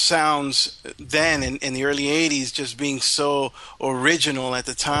those sounds then in the early 80s just being so original at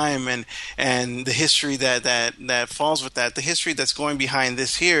the time, and the history that falls with that. The history that's going behind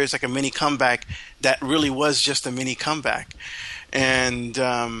this here is like a mini comeback that really was just a mini comeback. And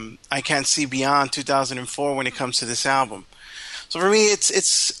I can't see beyond 2004 when it comes to this album. So for me,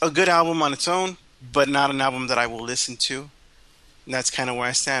 it's a good album on its own, but not an album that I will listen to. And that's kind of where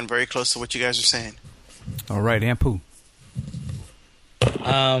I stand, very close to what you guys are saying. All right, Ampu.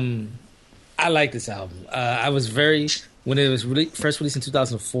 I like this album. I was when it was first released in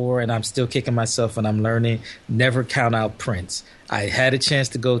 2004, and I'm still kicking myself and I'm learning, never count out Prince. I had a chance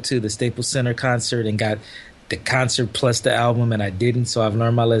to go to the Staples Center concert and got the concert plus the album, and I didn't, so I've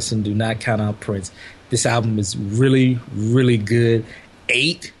learned my lesson. Do not count out Prince. This album is really, really good.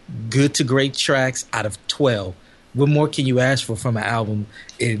 8 good to great tracks out of 12. What more can you ask for from an album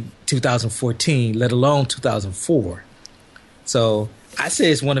in 2014, let alone 2004? So I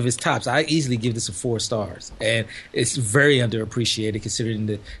say it's one of his tops. I easily give this a 4 stars, and it's very underappreciated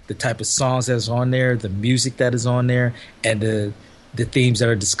considering the type of songs that's on there, the music that is on there, and the themes that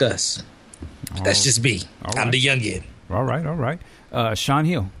are discussed. That's just me. I'm the youngin. All right. Sean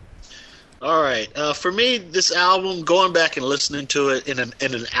Hill. All right. For me, this album, going back and listening to it in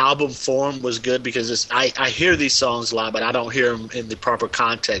an album form was good because I hear these songs a lot, but I don't hear them in the proper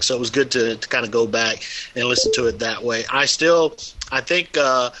context. So it was good to kind of go back and listen to it that way. I think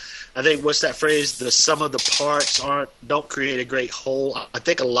what's that phrase? The sum of the parts don't create a great whole. I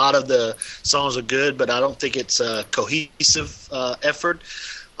think a lot of the songs are good, but I don't think it's a cohesive effort.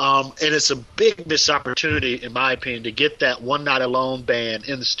 And it's a big missed opportunity, in my opinion, to get that One Night Alone band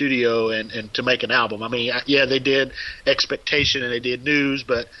in the studio and to make an album. I mean, yeah, they did Expectation and they did News,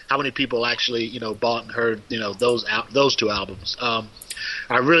 but how many people actually, bought and heard, those 2 albums?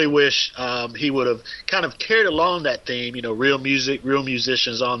 I really wish he would have kind of carried along that theme, real music, real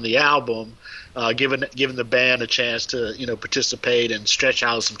musicians on the album, giving the band a chance to participate and stretch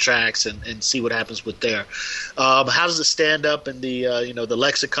out some tracks and see what happens with there. How does it stand up in the the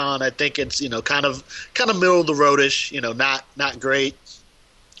lexicon? I think it's kind of middle of the roadish, not great,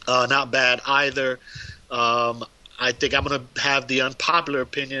 not bad either. I think I'm going to have the unpopular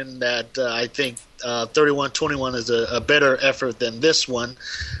opinion that I think 3121 is a better effort than this one.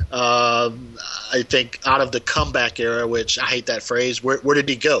 I think out of the comeback era, which I hate that phrase, where did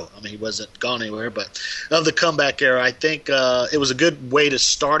he go? I mean, he wasn't gone anywhere, but of the comeback era, I think it was a good way to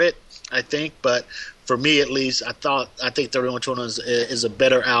start it, I think, but for me at least, I think 3121 is a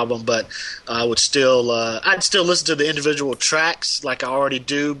better album, but I would I'd still listen to the individual tracks like I already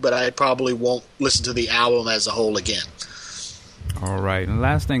do, but I probably won't listen to the album as a whole again. All right, and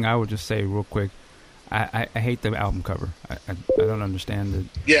last thing I would just say real quick, I hate the album cover. I don't understand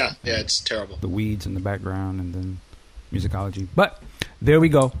Yeah, it's terrible. The weeds in the background and then Musicology, but. There we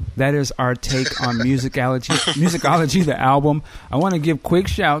go. That is our take on Musicology, the album. I want to give quick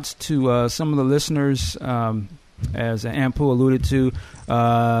shouts to some of the listeners, as Ampu alluded to,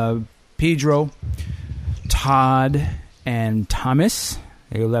 Pedro, Todd, and Thomas.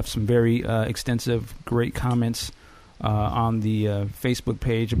 They left some very extensive, great comments on the Facebook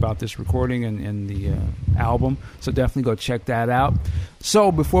page about this recording and the album. So definitely go check that out.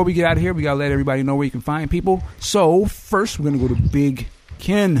 So before we get out of here, we got to let everybody know where you can find people. So first, we're going to go to Big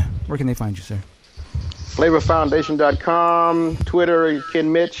Ken. Where can they find you, sir? FlavorFoundation.com, Twitter,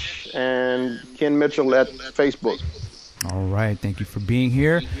 Ken Mitch, and Ken Mitchell at Facebook. All right. Thank you for being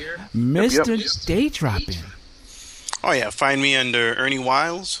here. Mr. Day Dropping. Oh, yeah. Find me under Ernie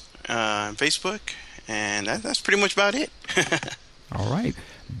Wiles on Facebook. And that's pretty much about it. All right.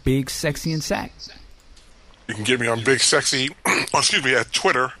 Big Sexy and Sack. You can get me on Big Sexy, at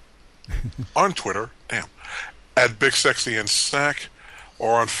Twitter. On Twitter, at Big Sexy and Sack,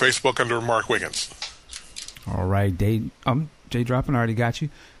 or on Facebook under Mark Wiggins. All right. Jay Dropping, already got you.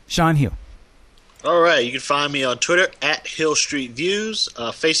 Sean Hill. All right. You can find me on Twitter at Hill Street Views,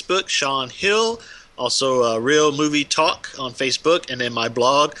 Facebook, Sean Hill. Also, Real Movie Talk on Facebook, and then my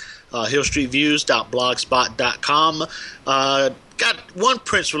blog, hillstreetviews.blogspot.com. Got one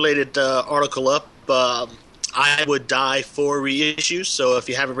Prince-related article up. I Would Die 4 reissues. So if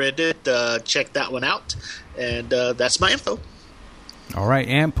you haven't read it, check that one out. And that's my info. All right,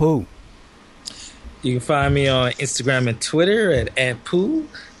 Ampu. You can find me on Instagram and Twitter at Ampu.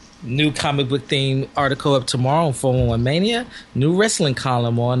 New comic book theme article up tomorrow on 411 Mania. New wrestling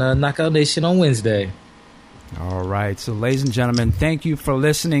column on Knockout Nation on Wednesday. All right. So, ladies and gentlemen, thank you for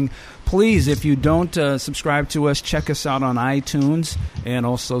listening. Please, if you don't subscribe to us, check us out on iTunes and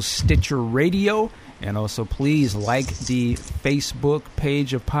also Stitcher Radio. And also, please like the Facebook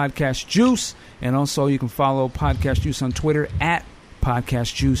page of Podcast Juice. And also, you can follow Podcast Juice on Twitter at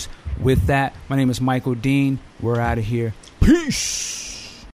Podcast Juice. With that, my name is Michael Dean. We're out of here. Peace.